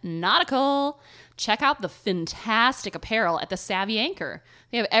in nautical. Check out the fantastic apparel at the Savvy Anchor.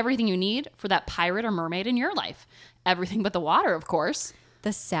 They have everything you need for that pirate or mermaid in your life. Everything but the water, of course.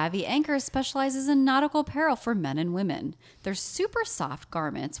 The Savvy Anchor specializes in nautical apparel for men and women. Their super soft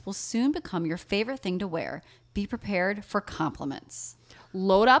garments will soon become your favorite thing to wear. Be prepared for compliments.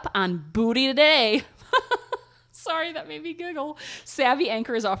 Load up on booty today. Sorry, that made me giggle. Savvy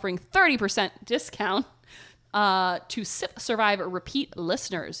Anchor is offering 30% discount to Sip Survive Repeat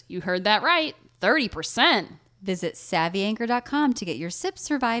listeners. You heard that right. 30%. Visit savvyanchor.com to get your Sip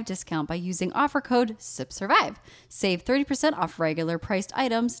Survive discount by using offer code SIPSURVIVE. Save 30% off regular priced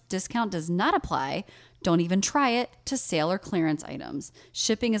items. Discount does not apply. Don't even try it to sale or clearance items.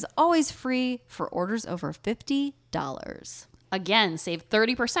 Shipping is always free for orders over $50. Again, save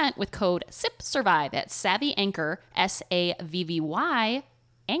 30% with code SIPSURVIVE at Savvy Anchor, SAVVY,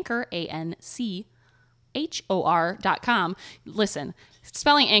 Anchor, ANCHOR.com. Listen,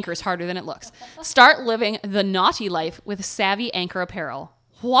 spelling anchor is harder than it looks. Start living the naughty life with Savvy Anchor apparel.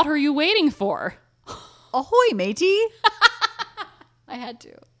 What are you waiting for? Ahoy, matey! I had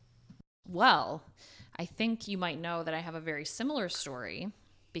to. Well, I think you might know that I have a very similar story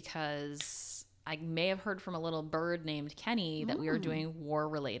because I may have heard from a little bird named Kenny that we are doing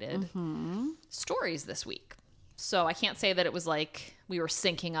war-related stories this week. So I can't say that it was like we were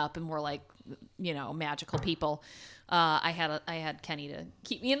syncing up and we're like, magical people. I had Kenny to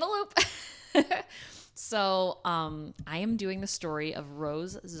keep me in the loop. So I am doing the story of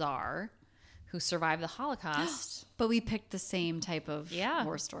Rose Czar, who survived the Holocaust But we picked the same type of Yeah.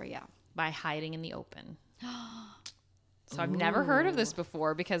 war story, yeah. by hiding in the open. So I've never heard of this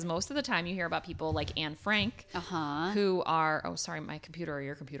before because most of the time you hear about people like Anne Frank, who are my computer or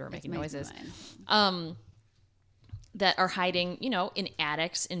your computer are making noises. That are hiding, in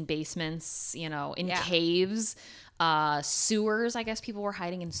attics, in basements, in caves, sewers. I guess people were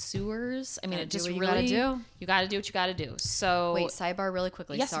hiding in sewers. I mean, Gotta it do just what you really gotta do. You got to do what you got to do. So Wait, sidebar really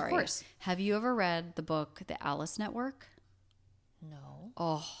quickly. Yes, of Sorry. course. Have you ever read the book The Alice Network? no.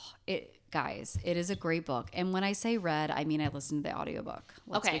 Oh, guys, it is a great book. And when I say read, I mean I listened to the audiobook.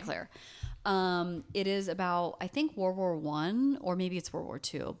 Let's Okay. be clear. It is about, I think, World War I, or maybe it's World War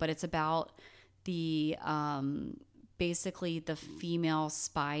II, but it's about the basically the female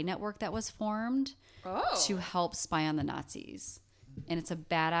spy network that was formed to help spy on the Nazis. And it's a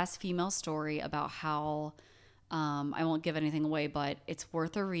badass female story about how, I won't give anything away, but it's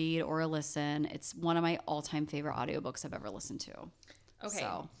worth a read or a listen. It's one of my all-time favorite audiobooks I've ever listened to. Okay.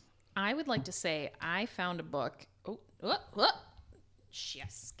 So, I would like to say I found a book. Oh,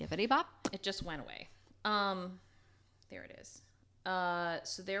 yes. skippity bop. It just went away. There it is.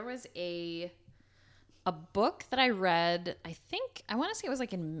 So there was a book that I read. I want to say it was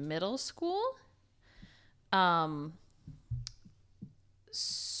like in middle school.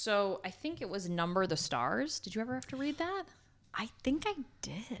 So I think it was Number the Stars. Did you ever have to read that? I think I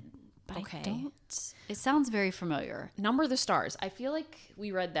did, but Okay. I don't. It sounds very familiar. Number the Stars. I feel like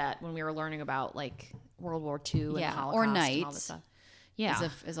we read that when we were learning about like World War II and the Yeah, Holocaust or and all Night. this stuff. Yeah.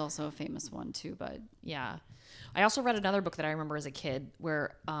 Is also a famous one too, but Yeah. I also read another book that I remember as a kid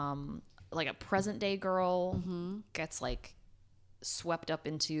where like a present day girl gets like swept up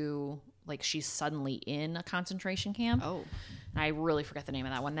into like she's suddenly in a concentration camp. oh, And I really forget the name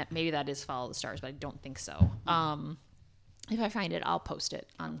of that one. Maybe that is Follow the Stars, but I don't think so. If I find it, I'll post it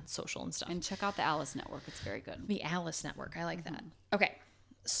on social and stuff. and check out the Alice Network. It's very good. The Alice Network. I like that. Okay.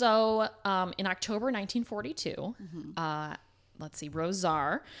 So in October 1942, let's see, Rose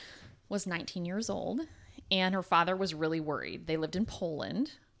Czar was 19 years old, and her father was really worried. They lived in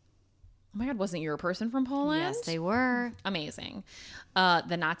Poland. Oh my God, wasn't you a person from Poland? Yes, they were. Amazing.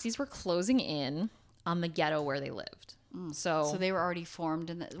 The Nazis were closing in on the ghetto where they lived. So they were already formed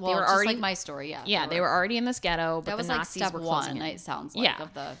in the. Well, were just already- like my story. Yeah. Yeah, they were already in this ghetto, but That was the like Nazis step were closing one. in. It sounds like Yeah.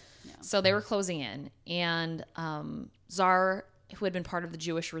 of the. Yeah. So they were closing in, and Tsar, who had been part of the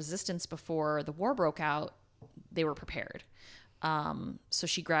Jewish resistance before the war broke out, they were prepared. So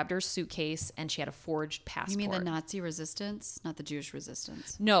she grabbed her suitcase and she had a forged passport. You mean the Nazi resistance, not the Jewish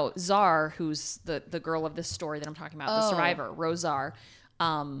resistance? No, Tsar, who's the girl of this story that I'm talking about, the survivor, Rose Czar,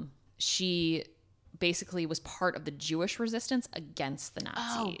 she basically was part of the Jewish resistance against the Nazis.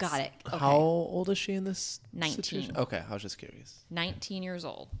 Oh, got it. Okay. How old is she in this 19. situation? Okay, I was just curious. 19 years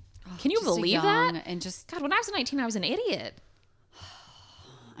old. Can you Just so believe young that? And just, God, when I was 19, I was an idiot.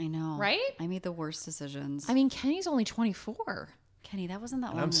 I know. Right? I made the worst decisions. I mean, Kenny's only 24. Kenny, that wasn't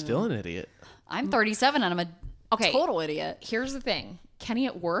that long I'm ago. still an idiot. I'm 37 and I'm a Okay. total idiot. Here's the thing. Kenny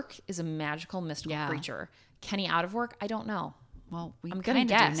at work is a magical, mystical Yeah. creature. Kenny out of work, I don't know. Well, we I'm gonna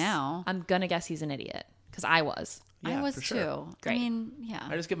kind of guess do now. I'm gonna guess he's an idiot because I was. Yeah, I was for too. sure. Great. I mean, yeah.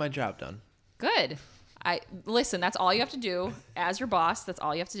 I just get my job done. Good. Listen. That's all you have to do as your boss. That's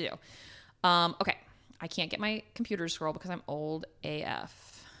all you have to do. Okay. I can't get my computer to scroll because I'm old AF.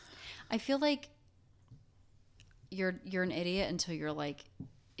 I feel like you're an idiot until you're like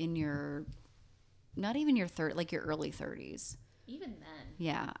in your, not even your like your early 30s. Even then.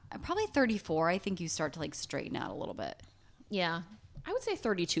 Yeah, probably 34. I think you start to like straighten out a little bit. Yeah. I would say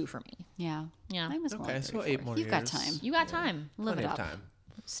 32 for me. Yeah. Yeah. I was more Okay, like so 34. 8 more You've got years. time. You got time. Live Plenty it of up. time.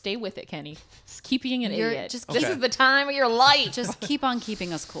 Stay with it, Kenny. Just keep being an You're- idiot. just This Okay. is the time of your life. Just keep on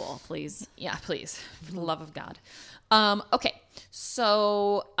keeping us cool, please. Yeah, please. For the love of God. Okay.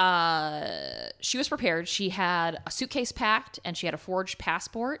 So she was prepared. She had a suitcase packed and she had a forged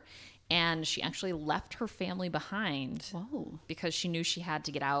passport. And she actually left her family behind Whoa. because she knew she had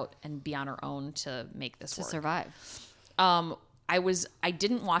to get out and be on her own to make this To work. survive. I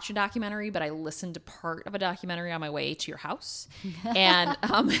didn't watch a documentary, but I listened to part of a documentary on my way to your house. And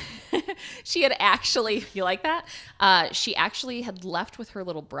she had actually, you like that? She actually had left with her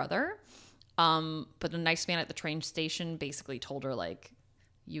little brother. But the nice man at the train station basically told her, like,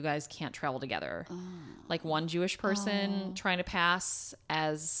 you guys can't travel together. Like one Jewish person trying to pass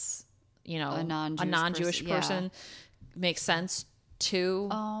as, you know, A non-Jewish non-Jewish person, yeah. person makes sense too.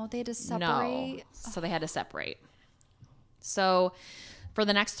 Oh, they had to separate. No. So they had to separate. So for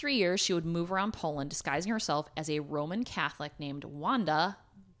the next 3 years, she would move around Poland, disguising herself as a Roman Catholic named Wanda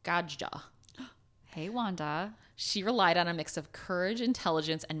Gajda. Hey, Wanda. She relied on a mix of courage,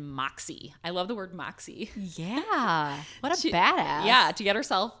 intelligence, and moxie. I love the word moxie. Yeah. What a badass. Yeah, to get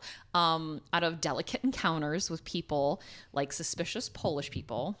herself out of delicate encounters with people like suspicious Polish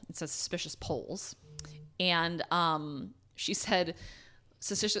people. It says suspicious Poles. And she said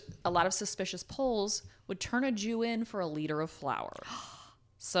a lot of suspicious Poles would turn a Jew in for a liter of flour.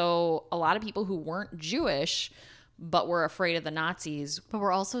 So a lot of people who weren't Jewish but were afraid of the Nazis, But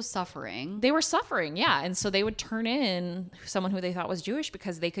we're also suffering. they were suffering, yeah. And so they would turn in someone who they thought was Jewish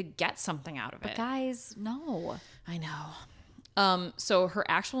because they could get something out of it. Guys, no. I know. So her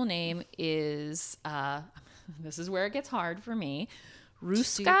actual name is, this is where it gets hard for me,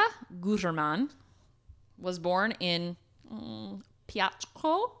 Ruska Guterman, was born in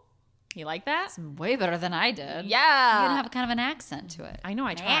Piatko, You like that? Way better than I did. Yeah. You can have kind of an accent to it. I know,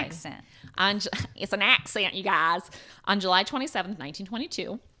 I An tried. accent. It's an accent, you guys. On July 27th,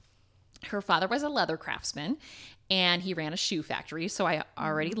 1922, her father was a leather craftsman and he ran a shoe factory. So I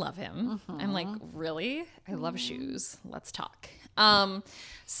already love him. I'm like, really? I love shoes. Let's talk.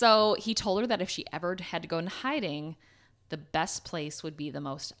 So he told her that if she ever had to go into hiding, the best place would be the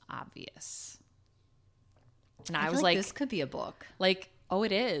most obvious. And I feel was like, this could be a book. oh,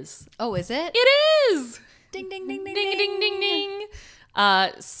 it is. Oh, is it? It is. Ding, ding, ding, ding, Ding, ding, ding, ding.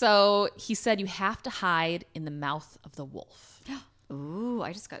 So he said you have to hide in the mouth of the wolf. Ooh,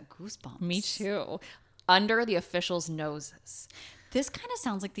 I just got goosebumps. Me too. Under the officials' noses. This kind of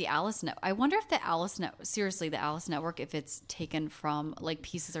sounds like the Alice Network. I wonder if the Alice Network, if it's taken from, like,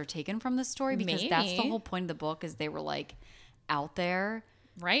 pieces are taken from the story, because that's the Maybe. whole point of the book, is they were, like, out there,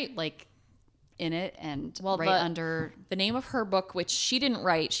 Right? like, in it, and Well, right the- under. The name of her book, which she didn't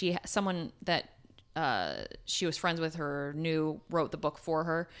write, someone that she was friends with her wrote the book for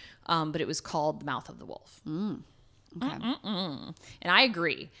her, but it was called The Mouth of the Wolf. Okay. And I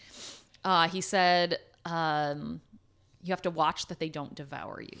agree. He said you have to watch that they don't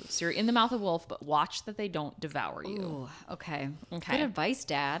devour you. So you're in the mouth of the wolf, but watch that they don't devour you. Ooh, okay. Okay. Good advice,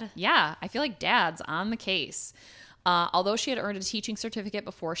 Dad. Yeah, I feel like Dad's on the case. Although she had earned a teaching certificate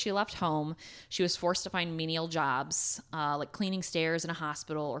before she left home, she was forced to find menial jobs like cleaning stairs in a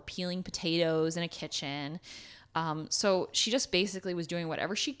hospital or peeling potatoes in a kitchen. So she just basically was doing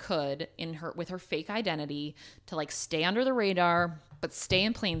whatever she could with her fake identity to like stay under the radar, but stay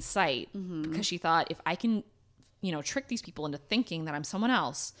in plain sight, because she thought, if I can, trick these people into thinking that I'm someone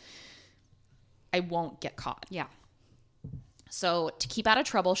else, I won't get caught. Yeah. So to keep out of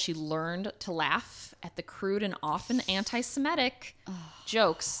trouble, she learned to laugh at the crude and often anti-Semitic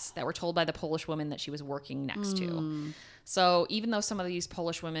jokes that were told by the Polish women that she was working next to. So even though some of these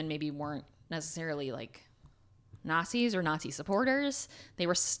Polish women maybe weren't necessarily like Nazis or Nazi supporters, they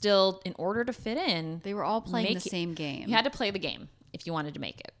were still, in order to fit in, They were all playing the Make it- same game. you had to play the game if you wanted to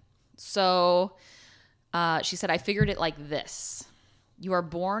make it. So she said, I figured it like this. You are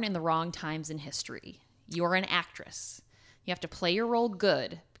born in the wrong times in history. You are an actress. You have to play your role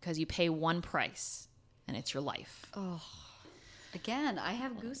good because you pay one price, and it's your life. Again, I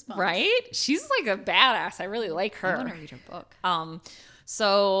have goosebumps. Right? She's like a badass. I really like I want her. to read her book.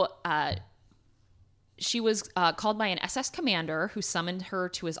 So she was called by an SS commander who summoned her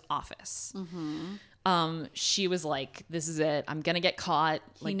to his office. She was like, this is it. I'm going to get caught.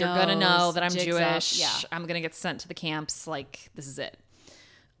 Like, they're going to know knows. that I'm Jigs up. Jewish. Yeah. I'm going to get sent to the camps. Like, this is it.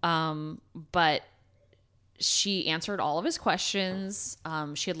 But she answered all of his questions.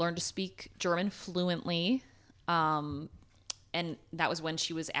 She had learned to speak German fluently. And that was when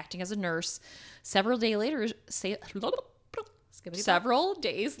she was acting as a nurse. Several days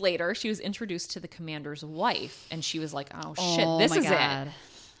later, she was introduced to the commander's wife, and she was like, "Oh shit, Oh this my is God. it."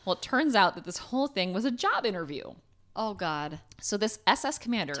 Well, it turns out that this whole thing was a job interview. Oh, God. So this SS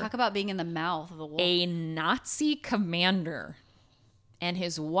commander, Talk about being in the mouth of the wolf. a Nazi commander, and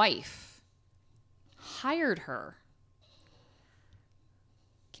his wife hired her.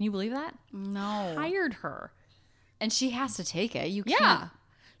 Can you believe that? No. Hired her. And she has to take it. You can't. Yeah.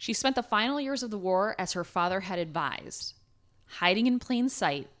 She spent the final years of the war as her father had advised, hiding in plain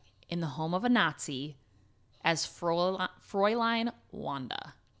sight in the home of a Nazi as Fräulein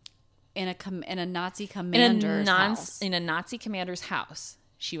Wanda. In a Nazi commander's house. In a Nazi commander's house,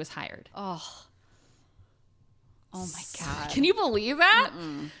 she was hired. Oh my God. Can you believe that?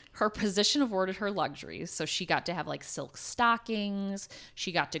 Her position afforded her luxuries. So she got to have like silk stockings.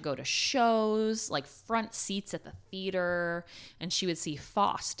 She got to go to shows, like front seats at the theater. And she would see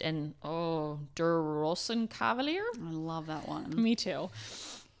Faust and, Der Rosenkavalier. I love that one. Me too.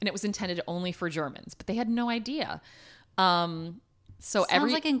 And it was intended only for Germans, but they had no idea. So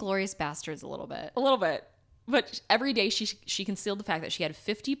Sounds like Inglourious Bastards a little bit. a little bit. But every day she concealed the fact that she had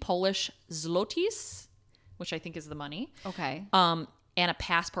 50 Polish zlotys, which I think is the money. Okay. And a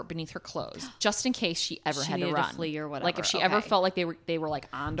passport beneath her clothes, just in case she ever She had to needed to run, flee or Like whatever. if she ever Okay. felt like they were like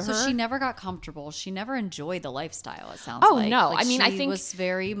onto So her. she never got comfortable. She never enjoyed the lifestyle, it sounds Oh, like. no. Like, I mean, I she think was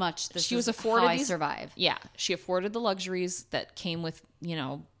very much this she was is afforded how I these- survive. Yeah, she afforded the luxuries that came with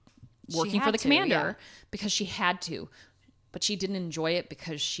working for had the to, commander yeah. because she had to, but she didn't enjoy it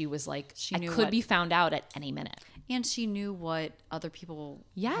because she was like, She I knew could what- be found out at any minute. And she knew what other people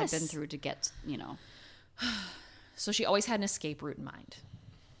had Yes. been through to get, So she always had an escape route in mind.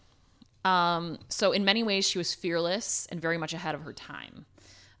 So in many ways, she was fearless and very much ahead of her time.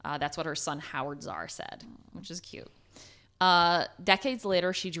 That's what her son Howard Czar said, which is cute. Decades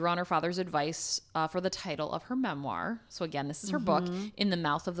later, she drew on her father's advice for the title of her memoir. So again, this is her book, In the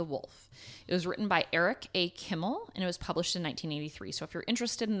Mouth of the Wolf. It was written by Eric A. Kimmel, and it was published in 1983. So if you're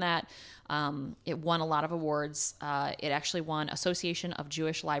interested in that, it won a lot of awards. It actually won Association of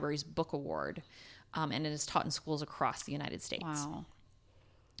Jewish Libraries Book Award, and it is taught in schools across the United States. Wow.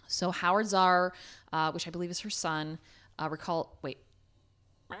 So Howard Zarr, which I believe is her son, her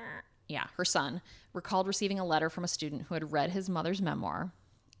son recalled receiving a letter from a student who had read his mother's memoir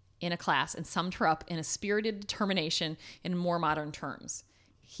in a class and summed her up in a spirited determination in more modern terms.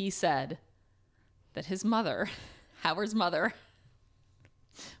 He said that his mother, Howard's mother,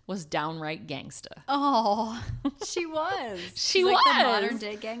 was downright gangsta. Oh, she was. She She's was. like the modern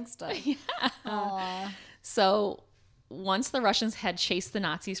day gangsta. Aw. So once the Russians had chased the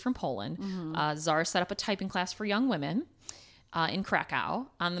Nazis from Poland, Zarr set up a typing class for young women in Krakow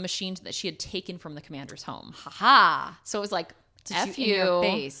on the machine that she had taken from the commander's home. Ha! So it was like, To F shoot in your you.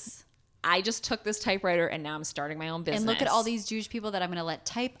 face. I just took this typewriter and now I'm starting my own business. And look at all these Jewish people that I'm going to let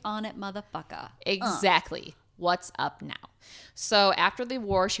type on it, motherfucker. Exactly. What's up now? So after the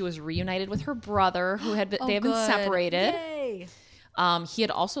war, she was reunited with her brother, who had been, they had been good. separated. Yay. He had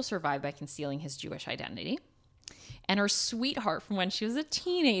also survived by concealing his Jewish identity. And her sweetheart from when she was a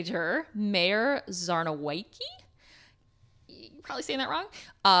teenager, Mayor Zarnowiecki, you're probably saying that wrong.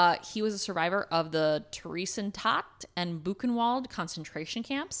 He was a survivor of the Theresienstadt and Buchenwald concentration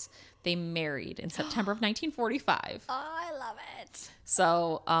camps. They married in September of 1945. Oh, I love it.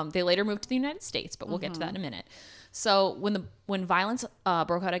 So they later moved to the United States, but we'll get to that in a minute. So when violence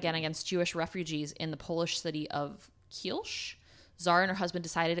broke out again against Jewish refugees in the Polish city of Kielce, Zarr and her husband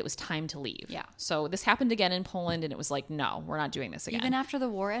decided it was time to leave. Yeah. So this happened again in Poland, and it was like, no, we're not doing this again. Even after the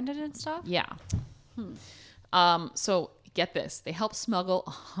war ended and stuff? Yeah. So get this. They helped smuggle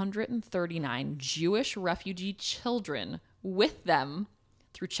 139 Jewish refugee children with them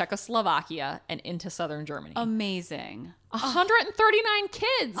through Czechoslovakia and into southern Germany. Amazing. 139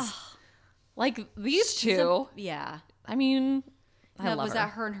 kids. Like these two. Yeah. I mean, I Now, love was her. that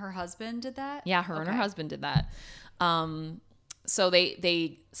her and her husband did that? Yeah, her and her husband did that. So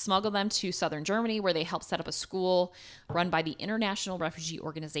they smuggled them to southern Germany, where they helped set up a school run by the International Refugee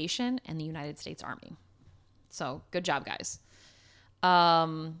Organization and the United States Army. So good job, guys.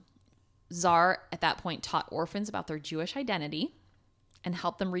 Zarr at that point taught orphans about their Jewish identity and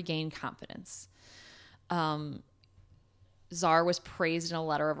helped them regain confidence. Zarr was praised in a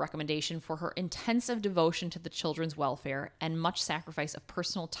letter of recommendation for her intensive devotion to the children's welfare and much sacrifice of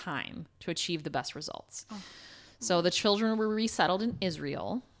personal time to achieve the best results. So the children were resettled in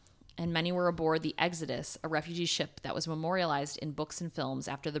Israel, and many were aboard the Exodus, a refugee ship that was memorialized in books and films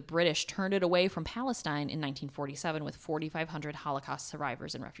after the British turned it away from Palestine in 1947 with 4,500 Holocaust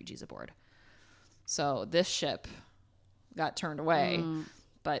survivors and refugees aboard. So this ship got turned away,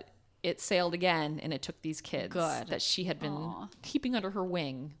 but it sailed again, and it took these kids that she had been keeping under her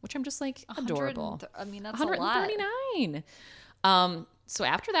wing, which I'm just like, adorable. I mean, that's a lot. 139. So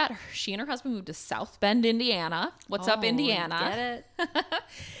after that, she and her husband moved to South Bend, Indiana. What's up, Indiana? Get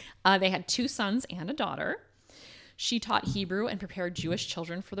it? They had 2 sons and a daughter. She taught Hebrew and prepared Jewish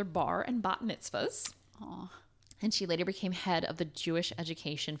children for their bar and bat mitzvahs. And she later became head of the Jewish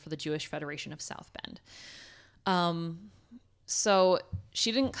education for the Jewish Federation of South Bend. So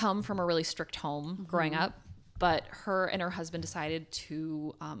she didn't come from a really strict home growing up, but her and her husband decided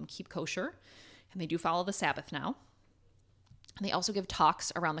to keep kosher, and they do follow the Sabbath now. And they also give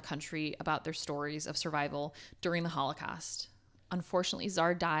talks around the country about their stories of survival during the Holocaust. Unfortunately,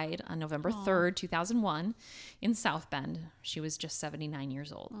 Zarr died on November 3rd, 2001 in South Bend. She was just 79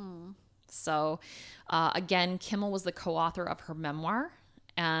 years old. So again, Kimmel was the co-author of her memoir.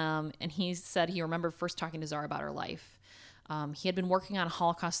 And he said he remembered first talking to Zarr about her life. He had been working on a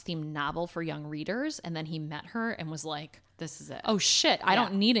Holocaust-themed novel for young readers, and then he met her and was like, This is it. oh shit, I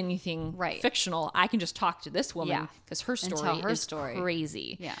don't need anything fictional. I can just talk to this woman because her story is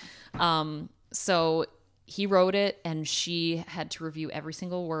crazy. Yeah. So he wrote it, and she had to review every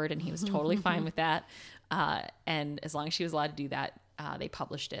single word, and he was totally fine with that. And as long as she was allowed to do that, they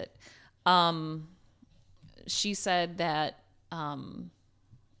published it. She said that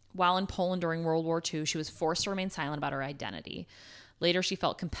while in Poland during World War II, she was forced to remain silent about her identity. Later, she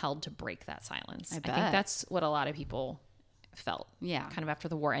felt compelled to break that silence. I think that's what a lot of people felt. Yeah. Kind of after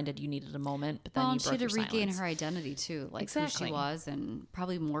the war ended, you needed a moment, but then you broke she had your to regain silence. her identity too, like Exactly. who she was, and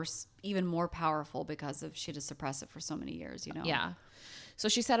probably even more powerful because of she had to suppress it for so many years. You know. Yeah. So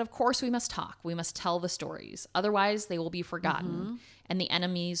she said, of course, we must talk. We must tell the stories. Otherwise, they will be forgotten, and the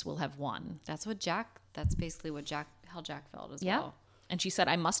enemies will have won. That's basically how Jack felt as Yeah. well. And she said,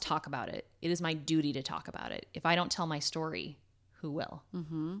 I must talk about it. It is my duty to talk about it. If I don't tell my story, who will?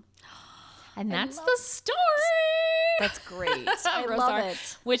 Mm-hmm. And that's the story. That's great. I love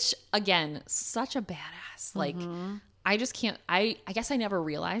it. Which, again, such a badass. Like, I just can't, I guess I never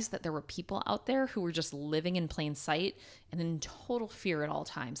realized that there were people out there who were just living in plain sight and in total fear at all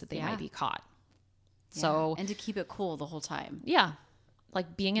times that they might be caught. So, and to keep it cool the whole time. yeah.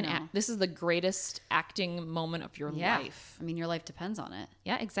 Like being this is the greatest acting moment of your life. I mean, your life depends on it.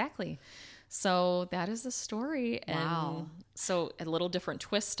 Yeah, exactly. So that is the story. Wow. And so a little different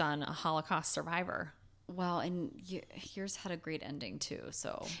twist on a Holocaust survivor. Well, and yours had a great ending too.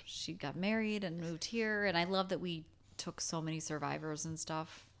 So she got married and moved here. And I love that we took so many survivors and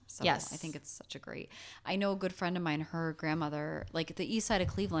stuff. So Yes. I think it's such a great. I know a good friend of mine, her grandmother, like the east side of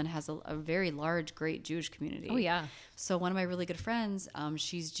Cleveland has a very large, great Jewish community. Oh, yeah. So one of my really good friends,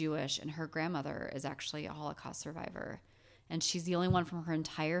 she's Jewish, and her grandmother is actually a Holocaust survivor. And she's the only one from her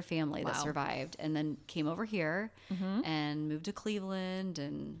entire family that survived, and then came over here and moved to Cleveland,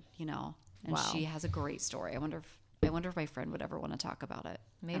 and and she has a great story. I wonder if my friend would ever want to talk about it.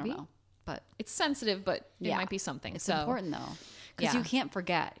 Maybe. I don't know. But It's sensitive, but it might be something. it's so important though, because you can't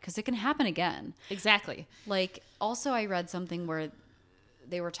forget, because it can happen again. Exactly. Like, also I read something where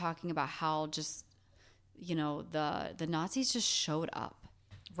they were talking about how just the Nazis just showed up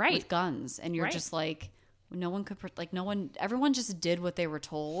Right. with guns, and you're just like, everyone just did what they were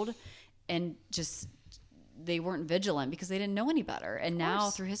told, and just they weren't vigilant because they didn't know any better. And now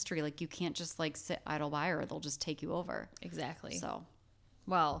through history, like, you can't just like sit idle by, or they'll just take you over. Exactly. So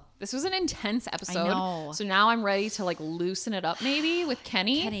Well, this was an intense episode. know. So now I'm ready to like loosen it up maybe with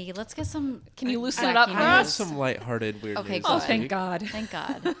Kenny. Kenny, let's get some. Can you loosen it up wacky for I have us? some lighthearted weird Okay, news good. Oh, this thank week. God. Thank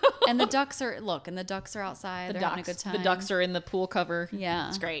God. And the ducks are outside. The They're having a good time. The ducks are in the pool cover. Yeah,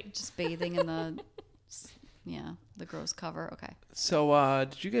 It's great. Just bathing in the gross cover. Okay. So,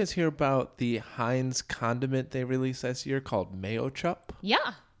 did you guys hear about the Heinz condiment they released this year called Mayo Chup?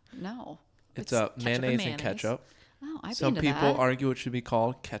 Yeah. No. It's ketchup and mayonnaise and mayonnaise. ketchup. Oh, I'd Some be into people that. argue it should be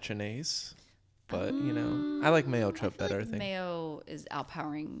called ketchup-naise, but I like Mayo Chup better. I think. Mayo is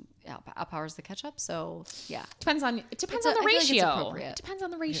outpowers the ketchup. So yeah. Depends on the I feel like it's ratio. appropriate. Depends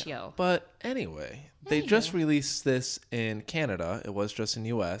on the ratio. But anyway, they just released this in Canada. It was just in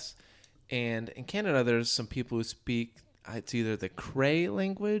U.S. And in Canada, there's some people who speak, it's either the Cray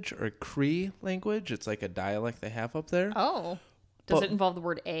language or Cree language. It's like a dialect they have up there. Oh. Does But- it involve the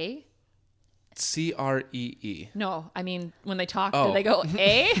word A? Cree. No. I mean, when they talk, do Oh. they go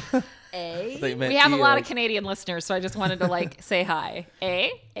A? A. They meant We have a lot like- of Canadian listeners, so I just wanted to like say hi.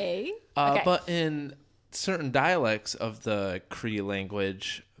 A? Okay. But in certain dialects of the Cree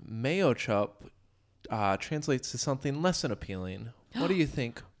language, Mayo Chup translates to something less than appealing. What do you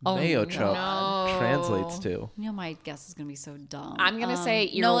think Mayo Chup translates to? My guess is gonna be so dumb. I'm gonna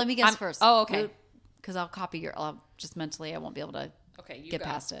say no. Let me guess I'm- first. Oh, okay. Because I'll copy your. Just mentally, I won't be able to Okay, you get go.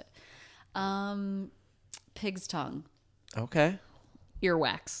 past it. Pig's tongue. Okay.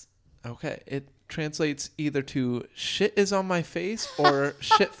 Earwax. Okay. It translates either to shit is on my face or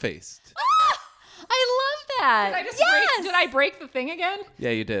shit faced. I love that. Did I break the thing again? Yeah,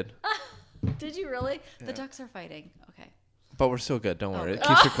 you did. Did you really? The ducks are fighting. Okay. But we're still good. Don't worry. It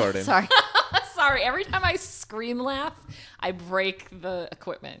keeps recording. Sorry. Sorry, every time I scream laugh, I break the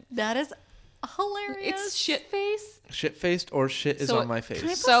equipment. That is hilarious. It's shit face. Shit faced or shit is So on my Can I face.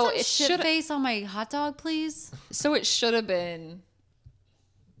 put So some it shit should- face on my hot dog, please? So it should have been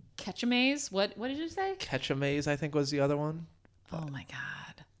Ketchumaze. What did you say? Ketchup-maze, I think, was the other one. Oh my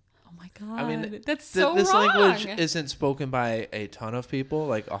god. Oh my god. I mean, that's so this wrong. language isn't spoken by a ton of people,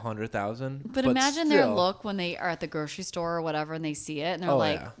 like 100,000. But imagine their still. look when they are at the grocery store or whatever and they see it and they're Oh,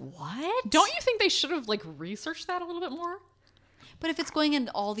 like, yeah. what? Don't you think they should have like researched that a little bit more? But if it's going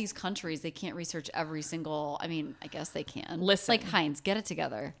into all these countries, they can't research every single. I mean, I guess they can. Listen. Like Heinz, get it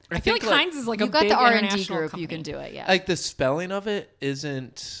together. I feel like think, Heinz is like You a got big the R&D international group. company. You can do it. Yeah. Like the spelling of it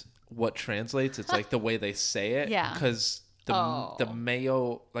isn't what translates. It's like the way they say it. Yeah. Because the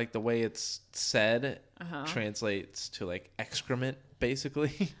mayo, like the way it's said, Uh-huh. translates to like excrement,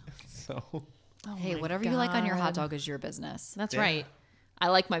 basically. So Hey, whatever you like on your hot dog is your business. That's Yeah. right. I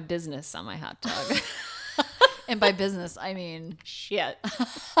like my business on my hot dog. And by business, I mean Shit.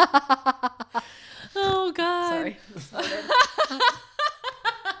 Oh god. sorry.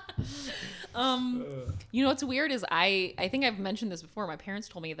 You know what's weird is I think I've mentioned this before. My parents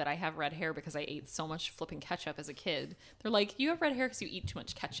told me that I have red hair because I ate so much flipping ketchup as a kid. They're like, you have red hair because you eat too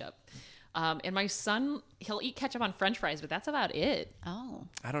much ketchup. And my son, he'll eat ketchup on French fries, but that's about it. Oh.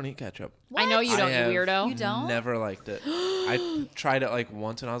 I don't eat ketchup. I know you don't, you I have weirdo. You don't? Never liked it. I tried it like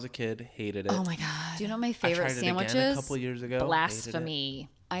once when I was a kid. Hated it. Oh my God. Do you know what my I favorite tried sandwich it again is? a couple years ago. hated it. Blasphemy.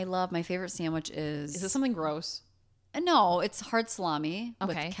 I love my favorite sandwich is. Is this something gross? No, it's hard salami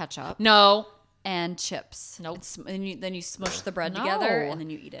Okay. with ketchup No. and chips. Nope. Then you smush the bread No. together and then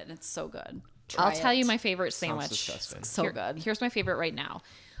you eat it. It's so good. I'll Try tell you it. my favorite Sounds sandwich. disgusting. So good. Here's my favorite right now.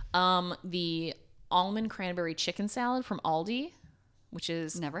 The almond cranberry chicken salad from Aldi, which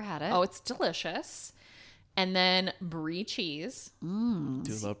is Never had it. Oh, it's delicious. And then brie cheese. Do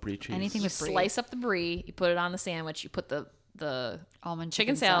love brie cheese. Anything You with brie. slice up the brie, you put it on the sandwich, you put the Almond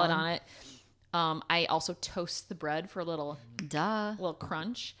chicken salad on it. I also toast the bread for a little Duh.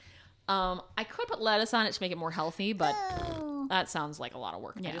 crunch. I could put lettuce on it to make it more healthy, but that sounds like a lot of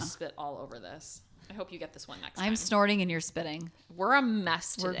work. I Yeah. just spit all over this. I hope you get this one next time. I'm snorting and you're spitting. We're a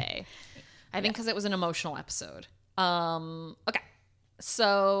mess today. I think because it was an emotional episode. Okay.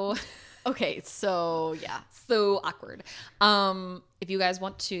 So Okay, so yeah. so awkward. If you guys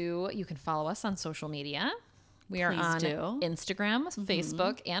want to, you can follow us on social media. We are Please on do. Instagram,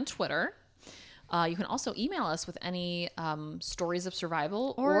 Facebook, and Twitter. You can also email us with any stories of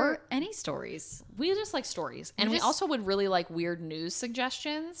survival Or any stories. we just like stories. And we just- also would really like weird news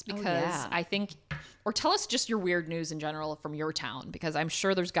suggestions because yeah. I think, or tell us just your weird news in general from your town because I'm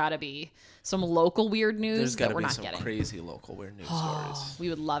sure there's got to be some local weird news There's got that to we're be not some getting. crazy local weird news stories. We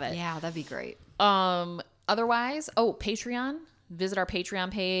would love it. Yeah, that'd be great. Otherwise, Patreon. Visit our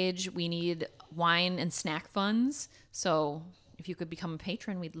Patreon page. We need wine and snack funds. So if you could become a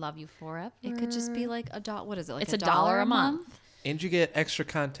patron, we'd love you forever. It could just be like what is it? Like It's $1 a month. And you get extra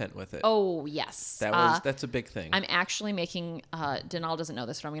content with it. Oh, yes. That's a big thing. I'm actually making, Denal doesn't know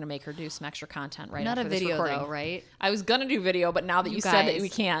this, but I'm going to make her do some extra content right Not after a this video recording. though, right? I was going to do video, but now that you said that guys, we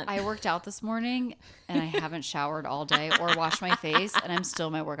can't. I worked out this morning and I haven't showered all day or washed my face and I'm still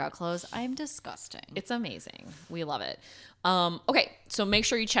in my workout clothes. I'm disgusting. It's amazing. We love it. Okay, so make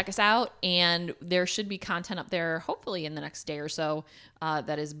sure you check us out, and there should be content up there hopefully in the next day or so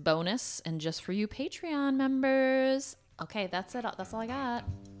that is bonus and just for you Patreon members. Okay, that's it. That's all I got.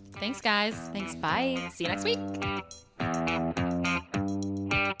 Thanks, guys. Thanks. Bye. See you next week.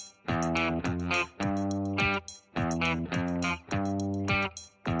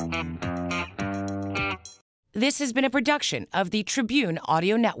 This has been a production of the Tribune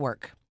Audio Network.